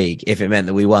season in the league if it meant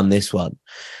that we won this one.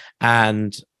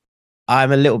 And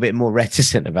I'm a little bit more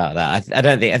reticent about that.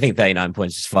 I think 39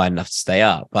 points is fine enough to stay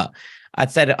up, but I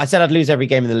said I'd lose every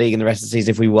game in the league in the rest of the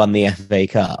season if we won the FA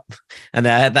Cup, and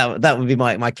that would be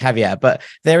my caveat. But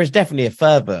there is definitely a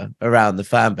fervour around the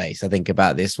fan base, I think,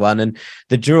 about this one, and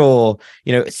the draw.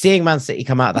 Seeing Man City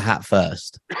come out of the hat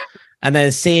first, and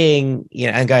then seeing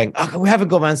and going, oh, we haven't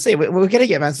got Man City. We're going to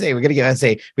get Man City. We're going to get Man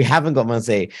City. We haven't got Man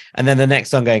City, and then the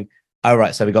next one going, oh,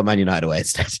 right, so we got Man United away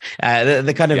instead.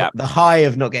 The kind of the high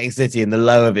of not getting City and the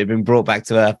low of it being brought back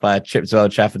to earth by a trip to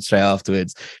Old Trafford straight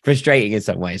afterwards. Frustrating in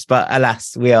some ways, but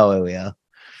alas, we are where we are.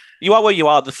 You are where you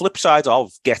are. The flip side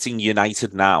of getting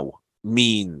United now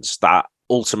means that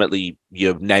ultimately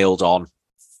you've nailed on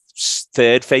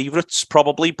third favourites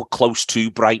probably, but close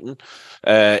to Brighton.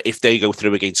 If they go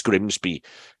through against Grimsby,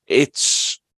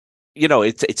 it's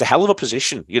a hell of a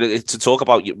position, to talk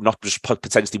about not just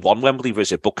potentially one Wembley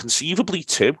visit, but conceivably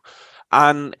two.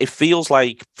 And it feels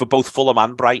like for both Fulham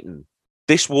and Brighton,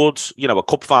 this would, a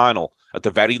cup final at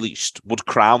the very least, would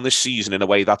crown this season in a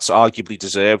way that's arguably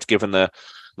deserved, given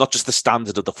not just the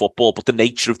standard of the football, but the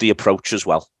nature of the approach as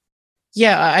well.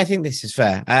 Yeah, I think this is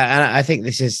fair. And I think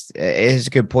this is a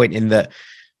good point in that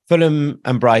Fulham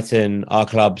and Brighton are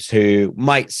clubs who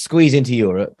might squeeze into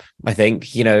Europe, I think,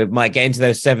 might get into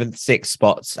those 7th, 6th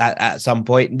spots at some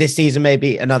point. This season,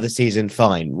 maybe another season,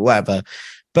 fine, whatever.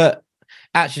 But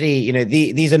actually,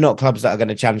 these are not clubs that are going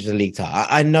to challenge the league title.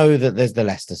 I know that there's the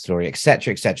Leicester story, et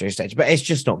cetera, but it's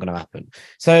just not going to happen.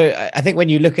 So I think when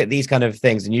you look at these kind of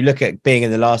things and you look at being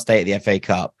in the last day of the FA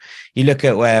Cup, you look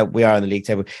at where we are in the league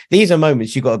table, these are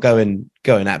moments you've got to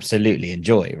go and absolutely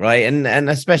enjoy, right? And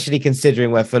especially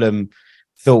considering where Fulham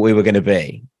thought we were going to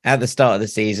be at the start of the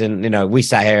season. We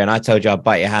sat here and I told you I'd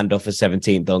bite your hand off for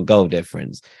 17th on goal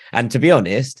difference. And to be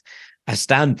honest, I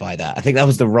stand by that. I think that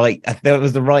was the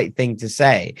right thing to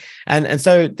say. And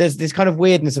so there's this kind of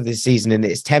weirdness of this season, and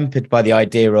it's tempered by the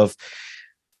idea of,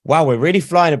 wow, we're really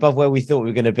flying above where we thought we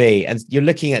were going to be. And you're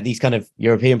looking at these kind of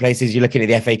European places, you're looking at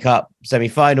the FA Cup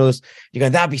semi-finals, you're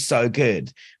going, that'd be so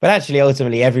good. But actually,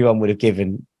 ultimately, everyone would have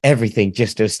given everything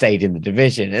just to have stayed in the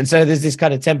division. And so there's this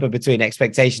kind of temper between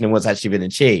expectation and what's actually been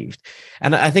achieved.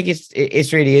 And I think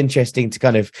it's really interesting to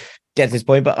kind of get to this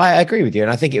point, but I agree with you. And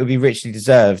I think it would be richly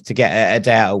deserved to get a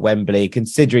day out of Wembley,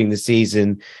 considering the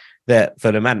season that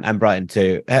Fulham and Brighton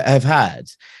too have had,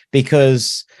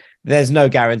 because there's no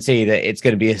guarantee that it's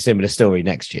going to be a similar story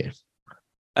next year.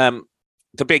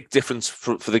 The big difference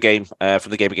for the game, from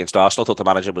the game against Arsenal, I thought the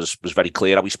manager was very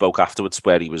clear how we spoke afterwards,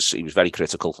 where he was very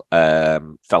critical.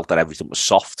 Felt that everything was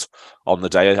soft on the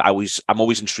day. I'm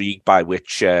always intrigued by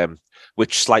which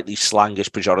slightly slangish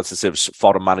pejoratives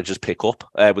foreign managers pick up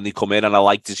when they come in, and I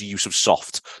liked his use of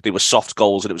soft. They were soft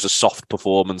goals, and it was a soft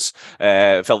performance.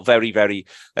 Felt very, very.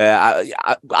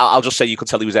 I'll just say you could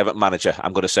tell he was Everton manager.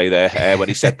 I'm going to say there when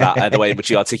he said that, the way in which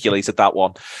he articulated that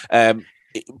one.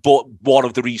 But one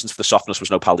of the reasons for the softness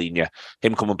was no Palhinha.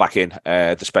 Him coming back in,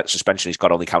 the suspension he's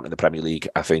got only counting in the Premier League,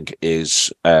 I think,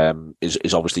 is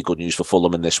obviously good news for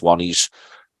Fulham in this one. He's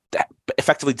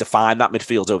effectively defined that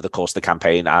midfield over the course of the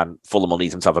campaign, and Fulham will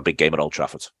need him to have a big game at Old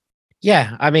Trafford.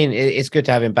 Yeah, I mean, it's good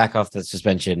to have him back after the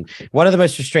suspension. One of the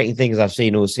most frustrating things I've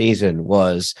seen all season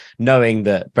was knowing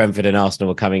that Brentford and Arsenal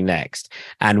were coming next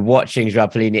and watching Joao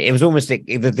Palhinha. It was almost like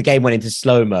the game went into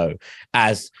slow-mo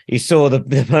as you saw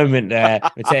the moment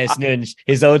Matheus Nunes,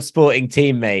 his old Sporting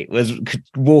teammate, was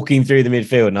walking through the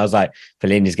midfield. And I was like,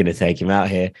 Palhinha's going to take him out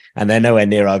here. And they're nowhere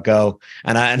near our goal.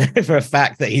 And I know for a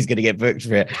fact that he's going to get booked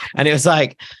for it. And it was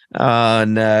like, oh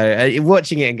no,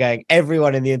 watching it and going,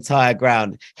 everyone in the entire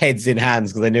ground heads in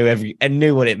hands because I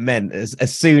knew what it meant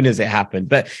as soon as it happened.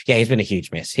 But yeah, he's been a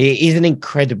huge miss. He's an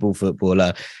incredible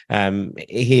footballer.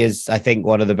 He is, I think,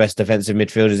 one of the best defensive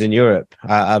midfielders in Europe.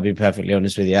 I'll be perfectly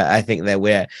honest with you. I think that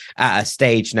we're at a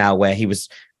stage now where he was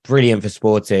brilliant for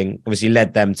Sporting, obviously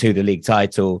led them to the league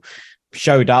title,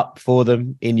 showed up for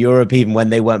them in Europe even when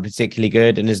they weren't particularly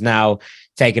good, and has now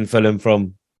taken Fulham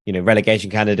from relegation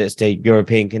candidates to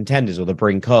European contenders or the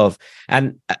brink of.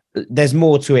 And there's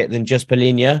more to it than just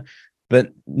Palhinha,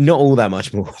 but not all that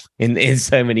much more in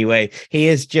so many ways. He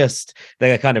is just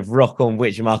the kind of rock on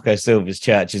which Marco Silva's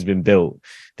church has been built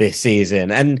this season.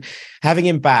 And having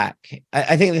him back,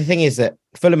 I think the thing is that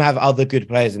Fulham have other good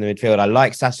players in the midfield. I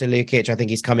like Sasa Lukic. I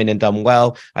think he's come in and done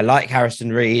well. I like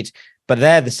Harrison Reed, but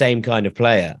they're the same kind of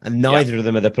player. And neither of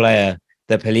them are the player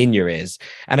that Palhinha is.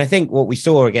 And I think what we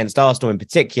saw against Arsenal in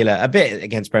particular, a bit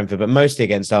against Brentford, but mostly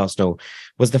against Arsenal,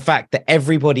 was the fact that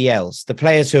everybody else, the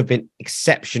players who have been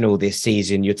exceptional this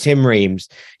season, your Tim Reams,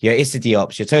 your Issa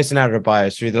Diops, your Tosin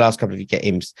Adarabioyo through the last couple of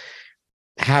games,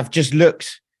 have just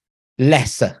looked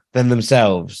lesser than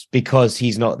themselves because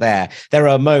he's not there. There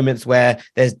are moments where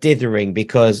there's dithering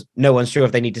because no one's sure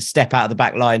if they need to step out of the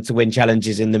back line to win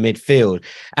challenges in the midfield.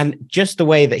 And just the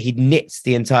way that he knits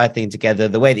the entire thing together,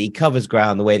 the way that he covers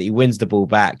ground, the way that he wins the ball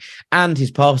back, and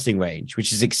his passing range,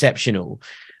 which is exceptional,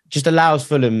 just allows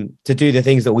Fulham to do the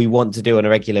things that we want to do on a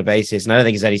regular basis. And I don't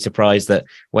think it's any surprise that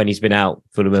when he's been out,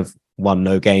 Fulham have won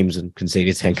no games and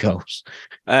conceded 10 goals.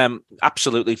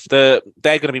 Absolutely. They're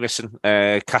going to be missing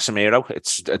Casemiro.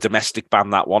 It's a domestic ban,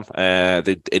 that one.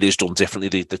 It is done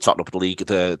differently. The top of the league,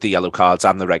 the yellow cards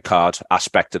and the red card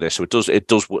aspect of this. So it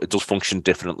does function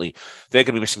differently. They're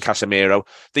going to be missing Casemiro.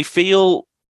 They feel...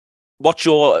 What's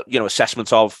your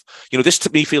assessment of this?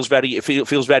 To me feels very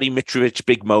Mitrovic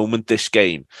big moment, this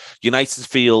game. United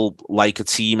feel like a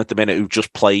team at the minute who've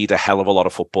just played a hell of a lot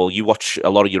of football. You watch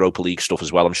a lot of Europa League stuff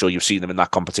as well. I'm sure you've seen them in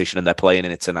that competition, and they're playing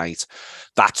in it tonight.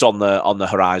 That's on the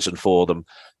horizon for them.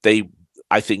 They,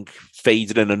 I think,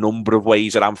 faded in a number of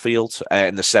ways at Anfield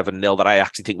in the 7-0 that I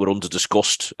actually think were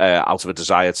under-discussed out of a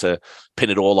desire to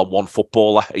pin it all on one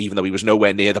footballer, even though he was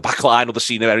nowhere near the back line or the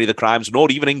scene of any of the crimes,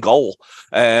 nor even in goal.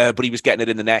 But he was getting it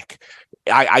in the neck.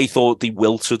 I thought they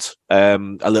wilted a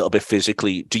little bit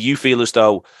physically. Do you feel as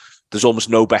though there's almost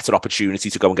no better opportunity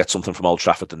to go and get something from Old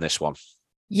Trafford than this one?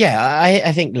 Yeah,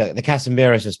 I think, look, the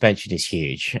Casemiro suspension is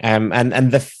huge. And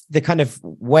the kind of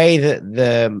way that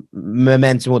the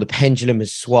momentum or the pendulum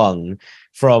has swung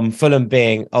from Fulham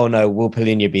being, oh no, will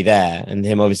Palhinha be there? And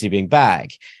him obviously being back,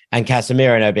 and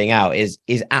Casemiro now being out is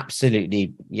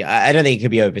absolutely, I don't think it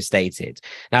could be overstated.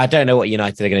 Now, I don't know what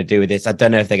United are going to do with this. I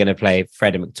don't know if they're going to play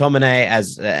Fred and McTominay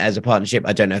as a partnership.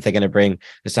 I don't know if they're going to bring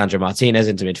Lisandro Martinez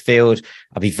into midfield.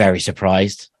 I'll be very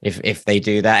surprised if they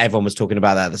do that. Everyone was talking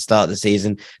about that at the start of the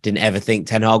season. Didn't ever think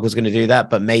Ten Hag was going to do that,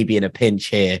 but maybe in a pinch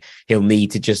here, he'll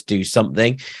need to just do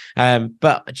something.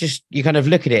 But just, you kind of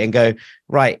look at it and go,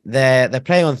 right, they're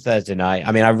playing on Thursday night.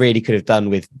 I mean, I really could have done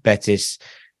with Betis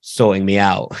sorting me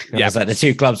out. Yeah. It's like the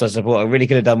two clubs I support, I really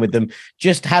could have done with them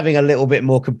just having a little bit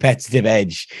more competitive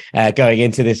edge going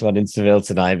into this one in Seville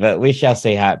tonight, but we shall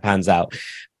see how it pans out.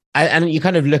 And you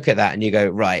kind of look at that and you go,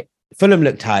 right, Fulham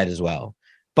look tired as well,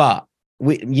 but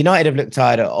United have looked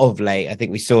tired of late. I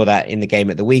think we saw that in the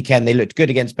game at the weekend. They looked good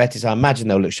against Betis. I imagine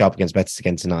they'll look sharp against Betis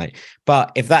again tonight.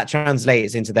 But if that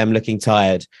translates into them looking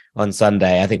tired on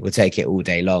Sunday, I think we'll take it all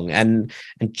day long. And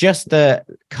just the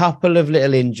couple of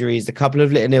little injuries, the couple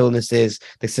of little illnesses,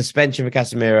 the suspension for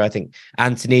Casemiro. I think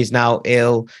Antony's now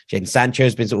ill. Jadon Sancho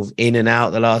has been sort of in and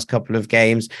out the last couple of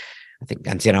games. I think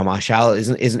Antonio Martial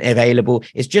isn't available.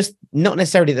 It's just not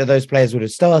necessarily that those players would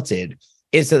have started.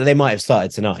 It's that they might have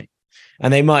started tonight.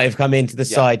 And they might have come into the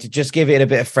side to just give it a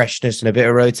bit of freshness and a bit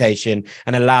of rotation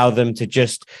and allow them to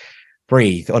just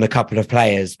breathe on a couple of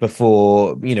players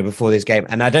before this game.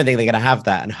 And I don't think they're going to have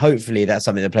that. And hopefully that's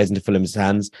something that plays into Fulham's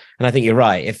hands. And I think you're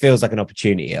right. It feels like an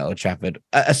opportunity at Old Trafford.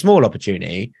 A small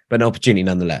opportunity, but an opportunity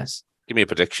nonetheless. Give me a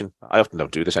prediction. I often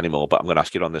don't do this anymore, but I'm going to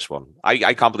ask you on this one.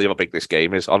 I can't believe how big this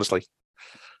game is, honestly.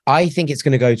 I think it's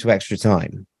going to go to extra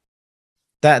time.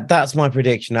 That's my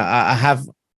prediction. I have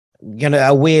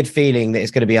a weird feeling that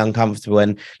it's going to be uncomfortable.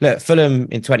 And look, Fulham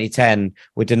in 2010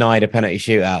 were denied a penalty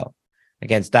shootout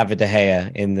against David De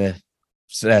Gea in the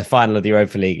final of the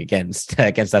Europa League against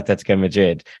Atletico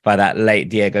Madrid by that late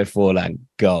Diego Forlan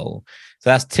goal. So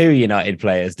that's two United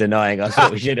players denying us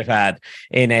what we should have had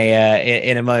in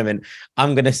a moment.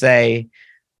 I'm going to say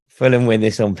Fulham win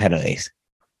this on penalties.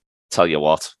 Tell you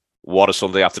what a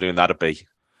Sunday afternoon that'd be.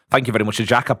 Thank you very much to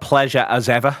Jack. A pleasure as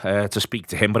ever to speak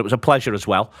to him, but it was a pleasure as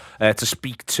well to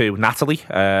speak to Natalie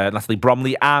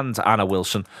Bromley and Anna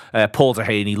Wilson, Paul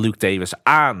Dehaney, Luke Davis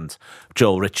and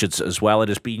Joel Richards as well. It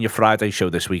has been your Friday show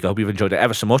this week. I hope you've enjoyed it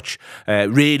ever so much.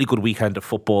 Really good weekend of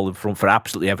football in front for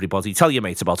absolutely everybody. Tell your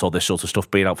mates about all this sort of stuff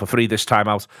being out for free this time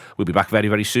out. We'll be back very,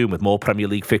 very soon with more Premier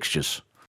League fixtures.